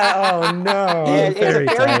 Oh no! It's a fairy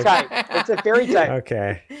type. It's a fairy type.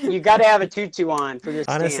 Okay. You got to have a tutu on for this.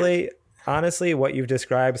 Honestly, what you've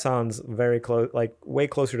described sounds very close, like way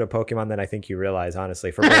closer to Pokemon than I think you realize. Honestly,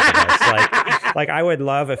 for both of us, like I would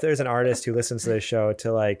love if there's an artist who listens to this show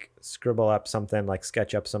to like scribble up something, like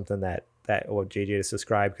sketch up something that what JJ just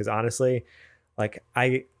described. Because honestly, like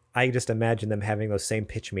I just imagine them having those same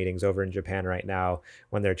pitch meetings over in Japan right now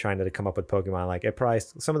when they're trying to come up with Pokemon. Like, it probably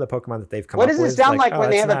some of the Pokemon that they've come up with. What does it sound like when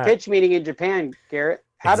they have a pitch meeting in Japan, Garrett?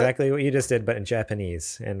 Exactly what you just did, but in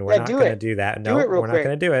Japanese. And we're not going to do that. No, we're not going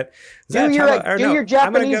to do it. Do your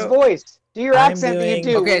Japanese voice. Do your accent that you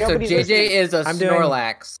do. Okay, so JJ is a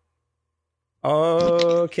Snorlax.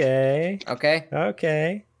 Okay.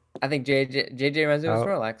 Okay. I think JJ reminds me of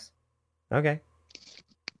Snorlax. Okay.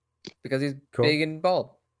 Because he's big and bald.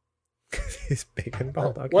 He's big and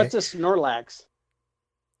bald. Okay. What's a Snorlax?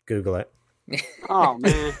 Google it. Oh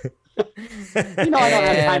man. I don't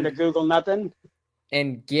have time to Google nothing.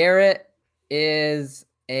 And Garrett is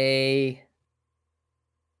a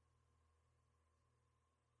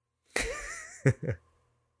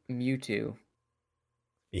Mewtwo.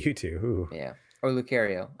 Mewtwo. Ooh. Yeah. Or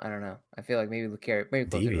Lucario. I don't know. I feel like maybe Lucario. Maybe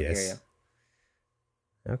closer to Devious.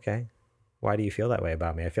 Lucario. Okay. Why do you feel that way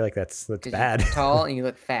about me? I feel like that's 'Cause bad. You're tall and you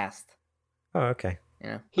look fast. Oh, okay.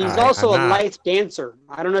 Yeah. He's also I'm a not. light dancer.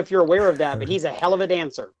 I don't know if you're aware of that, but he's a hell of a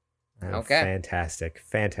dancer. Okay.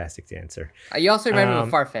 Fantastic dancer. You also remind me of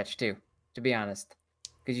Farfetch too, to be honest,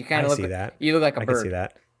 because you kind I of see that. You look like a I bird. can see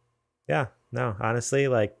that. Yeah. No, honestly,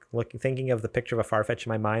 like thinking of the picture of a Farfetch in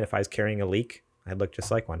my mind, if I was carrying a leak, I'd look just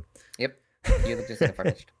like one. Yep. You look just like a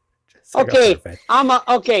Farfetch. Just like a Okay,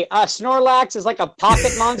 Farfetch. Snorlax is like a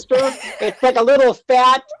pocket monster. It's like a little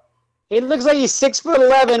fat. He looks like he's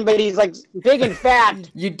 6'11", but he's like big and fat.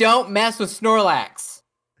 You don't mess with Snorlax.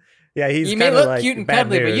 Yeah, he's He may kinda look like cute and bad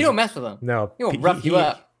cuddly, but news. you don't mess with him. No, He'll rough you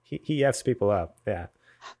up. He F's people up. Yeah.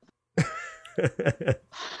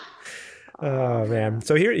 Oh man.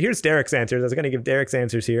 So here's Derek's answers. I was going to give Derek's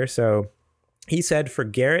answers here. So he said for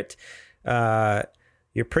Garrett,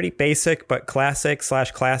 you're pretty basic but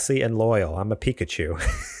classic/classy and loyal. I'm a Pikachu.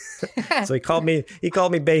 So he called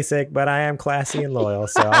me basic, but I am classy and loyal,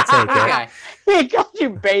 so I'll take it. Okay. He called you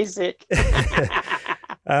basic.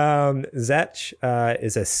 Zetch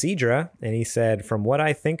is a Seadra, and he said, from what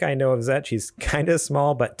I think I know of Zetch, he's kind of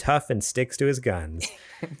small but tough and sticks to his guns.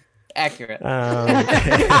 Accurate.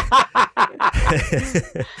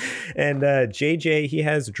 And JJ, he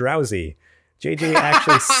has drowsy. JJ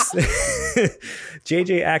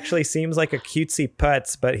actually seems like a cutesy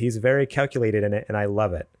putz, but he's very calculated in it, and I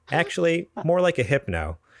love it. Actually, more like a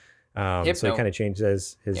hypno. So he kind of changed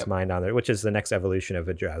his mind on there, which is the next evolution of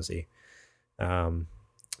a drowsy.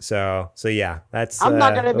 So yeah, that's. I'm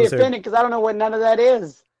not gonna be offended because I don't know what none of that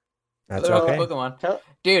is. That's okay. Pokemon,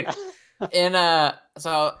 dude. In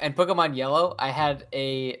Pokemon Yellow, I had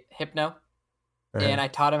a hypno, and I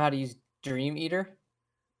taught him how to use Dream Eater.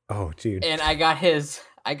 Oh, dude. And I got his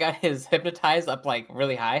hypnotize up like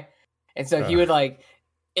really high, and so he would like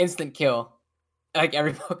instant kill like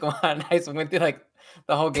every Pokemon. I went through like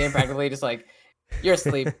the whole game practically just like, you're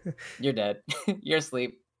asleep, you're dead, you're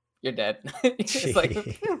asleep, you're dead. It's like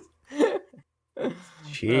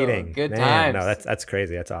cheating. Oh, good Man, times. No, that's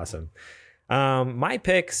crazy. That's awesome. My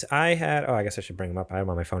picks, I had. Oh, I guess I should bring them up. I have them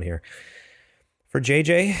on my phone here. For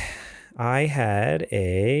JJ, I had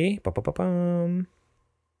a.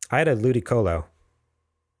 I had a Ludicolo.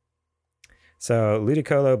 So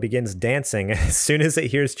Ludicolo begins dancing as soon as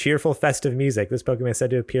it hears cheerful, festive music. This Pokemon is said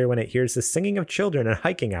to appear when it hears the singing of children and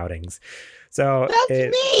hiking outings. So that's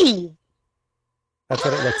me. That's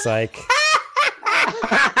what it looks like.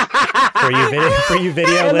 For you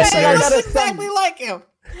video listeners. That's exactly like him.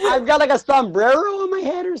 I've got like a sombrero on my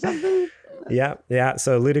head or something. Yeah.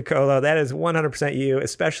 So Ludicolo, that is 100% you,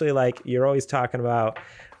 especially like you're always talking about.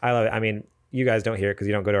 I love it. I mean, you guys don't hear it because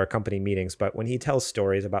you don't go to our company meetings, but when he tells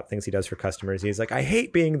stories about things he does for customers, he's like, I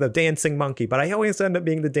hate being the dancing monkey, but I always end up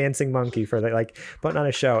being the dancing monkey for like putting on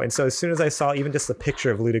a show. And so as soon as I saw even just the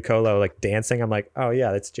picture of Ludicolo like dancing, I'm like, oh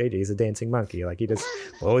yeah, that's JJ. He's a dancing monkey. Like he just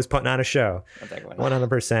always putting on a show.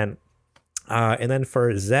 100%. And then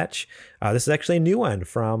for Zetch, this is actually a new one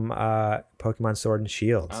from Pokemon Sword and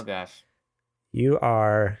Shield. Oh gosh. You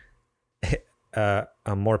are a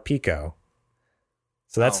Morpeko.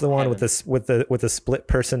 So that's the one with the split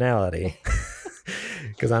personality.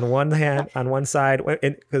 Because on one side,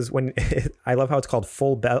 because when I love how it's called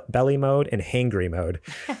full belly mode and hangry mode.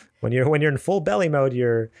 When you're in full belly mode,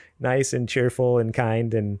 you're nice and cheerful and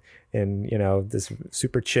kind and you know, this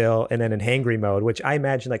super chill. And then in hangry mode, which I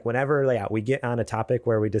imagine like whenever we get on a topic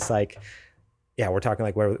where we just like, yeah, we're talking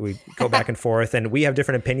like where we go back and forth and we have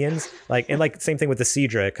different opinions. Like, and like same thing with the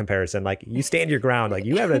Seadra comparison. Like you stand your ground. Like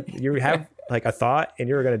you have like a thought and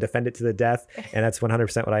you're going to defend it to the death. And that's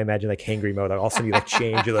 100% what I imagine like hangry mode. Like all of a sudden you like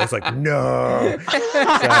change. You're like, no. So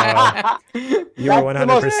you are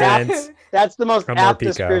 100%. That's the most apt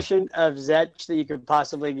description of Zetch that you could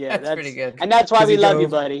possibly get. That's pretty good. And that's why we love you,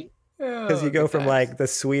 buddy. Because you go from like the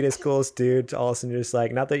sweetest, coolest dude to all of a sudden you're just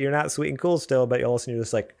like, not that you're not sweet and cool still, but all of a sudden you're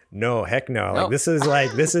just like, no, heck no. Like this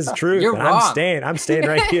is truth. You're and wrong. I'm staying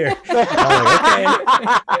right here. Like,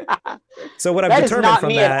 okay. So what I've determined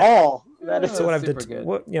from that. At all. So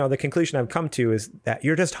what the conclusion I've come to is that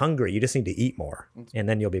you're just hungry. You just need to eat more, and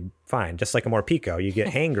then you'll be fine. Just like a Morpeko, you get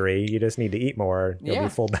hangry. You just need to eat more. You'll be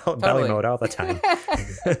full belly mode all the time.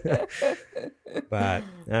 But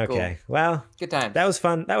okay, cool. Well, good time. That was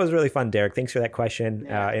fun. That was really fun, Derek. Thanks for that question.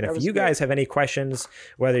 And if you guys have any questions,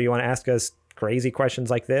 whether you want to ask us crazy questions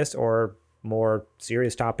like this or more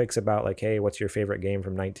serious topics about like, hey, what's your favorite game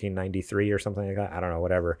from 1993 or something like that? I don't know,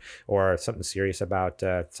 whatever. Or something serious about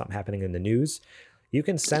something happening in the news, you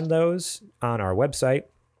can send those on our website,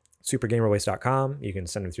 supergamerboys.com. You can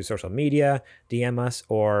send them through social media, DM us,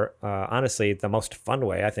 or honestly, the most fun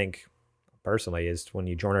way, I think, personally, is when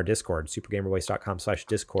you join our Discord,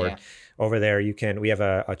 supergamerboys.com/Discord. Yeah. Over there, we have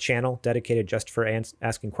a channel dedicated just for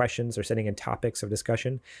asking questions or sending in topics of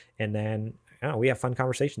discussion. And then we have fun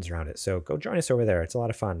conversations around it. So go join us over there. It's a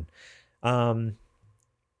lot of fun.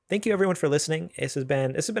 Thank you everyone for listening. This has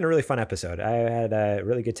been a really fun episode. I had a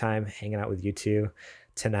really good time hanging out with you two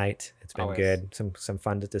tonight. It's been good. Some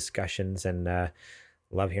fun discussions, and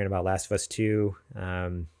love hearing about Last of Us 2.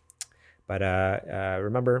 But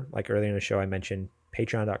remember, like earlier in the show, I mentioned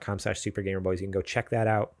patreon.com/supergamerboys. You can go check that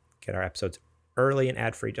out. Get our episodes early and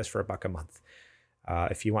ad-free just for $1 a month.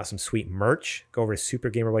 If you want some sweet merch, go over to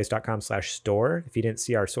supergamerboys.com/store. If you didn't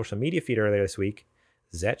see our social media feed earlier this week,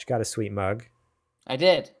 Zetch got a sweet mug. I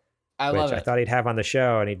did. I love it. I thought he'd have on the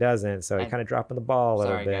show, and he doesn't. So he kind of dropping the ball a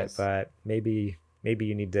little bit. Guys. But maybe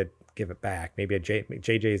you need to give it back. Maybe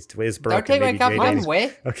JJ's is broken. Don't take my cup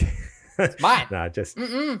away. Okay. It's mine. No, just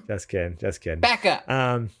kidding. Back up.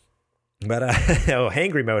 But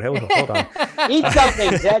hangry mode. Hold on. Eat something,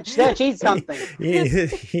 Zetch. Eat something. He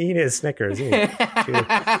eat his Snickers.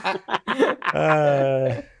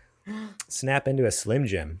 Snap into a Slim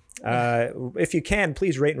Jim. If you can,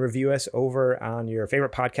 please rate and review us over on your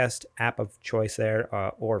favorite podcast app of choice there,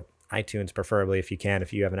 or iTunes preferably if you can.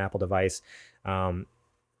 If you have an Apple device,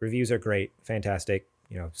 reviews are great, fantastic.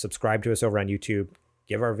 Subscribe to us over on YouTube.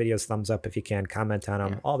 Give our videos thumbs up if you can. Comment on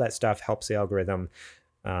them. Yeah. All that stuff helps the algorithm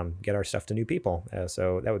get our stuff to new people.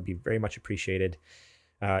 So that would be very much appreciated.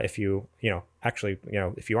 If you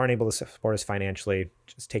aren't able to support us financially,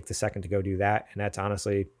 just take the second to go do that. And that's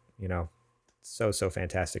honestly, so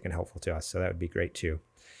fantastic and helpful to us. So that would be great too.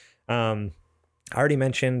 I already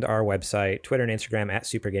mentioned our website, Twitter and Instagram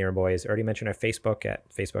 @SuperGamerBoys. I already mentioned our Facebook at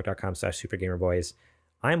facebook.com/SuperGamerBoys.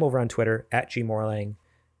 I'm over on Twitter @GMorlang.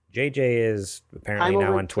 JJ is apparently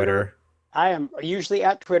now on Twitter. I am usually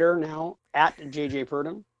at Twitter now, @JJ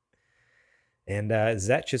Purdom. And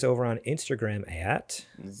Zetch is over on Instagram at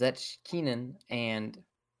Zetch Keenan and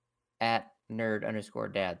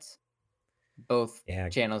 @nerd_dads. Both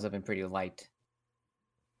channels have been pretty light.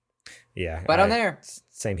 Yeah. But I'm there.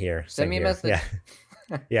 Same here. Send me a message. Yeah.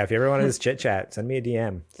 Yeah, if you ever want to just chit chat, send me a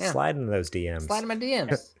DM. Yeah. Slide into those DMs. Slide in my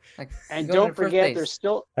DMs. And don't forget, there's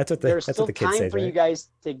still time for you guys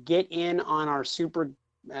to get in on our Super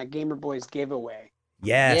Gamer Boys giveaway.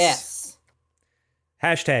 Yes.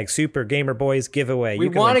 Hashtag Super Gamer Boys giveaway. We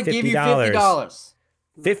want to give you $50.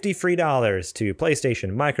 $50 free dollars to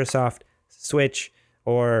PlayStation, Microsoft, Switch,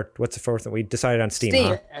 or what's the fourth one? We decided on Steam.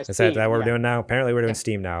 Huh? Is that what we're doing now? Apparently we're doing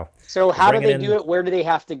Steam now. So how do they do it? Where do they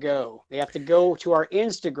have to go? They have to go to our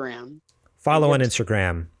Instagram. Follow on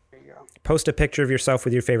Instagram. Post a picture of yourself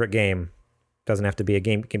with your favorite game. Doesn't have to be a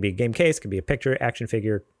game. It can be a game case. It can be a picture, action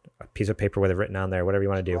figure, a piece of paper with it written on there, whatever you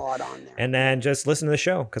want to do. And then just listen to the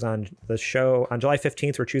show, because on the show on July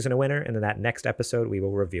 15th, we're choosing a winner. And then that next episode, we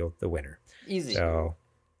will reveal the winner. Easy. So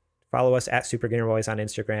follow us at Super Gamer Boys on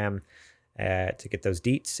Instagram to get those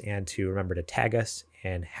deets, and to remember to tag us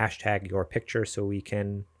and hashtag your picture so we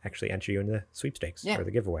can actually enter you in the sweepstakes or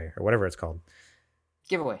the giveaway or whatever it's called.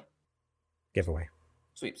 Giveaway.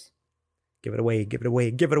 Sweeps. Give it away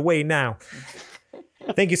now.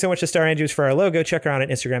 Thank you so much to Star Andrews for our logo. Check her out on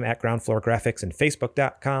Instagram @Ground Floor Graphics and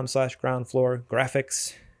Facebook.com/Ground Floor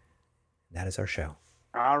Graphics. That is our show.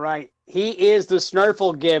 All right. He is the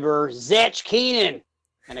Snurfle giver, Zetch Keenan.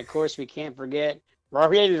 And of course, we can't forget,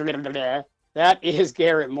 that is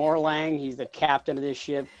Garrett Morlang. He's the captain of this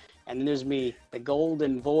ship. And then there's me, the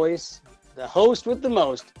golden voice, the host with the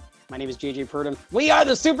most. My name is JJ Purdom. We are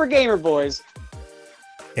the Super Gamer Boys.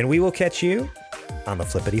 And we will catch you on the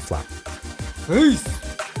flippity flop. Peace.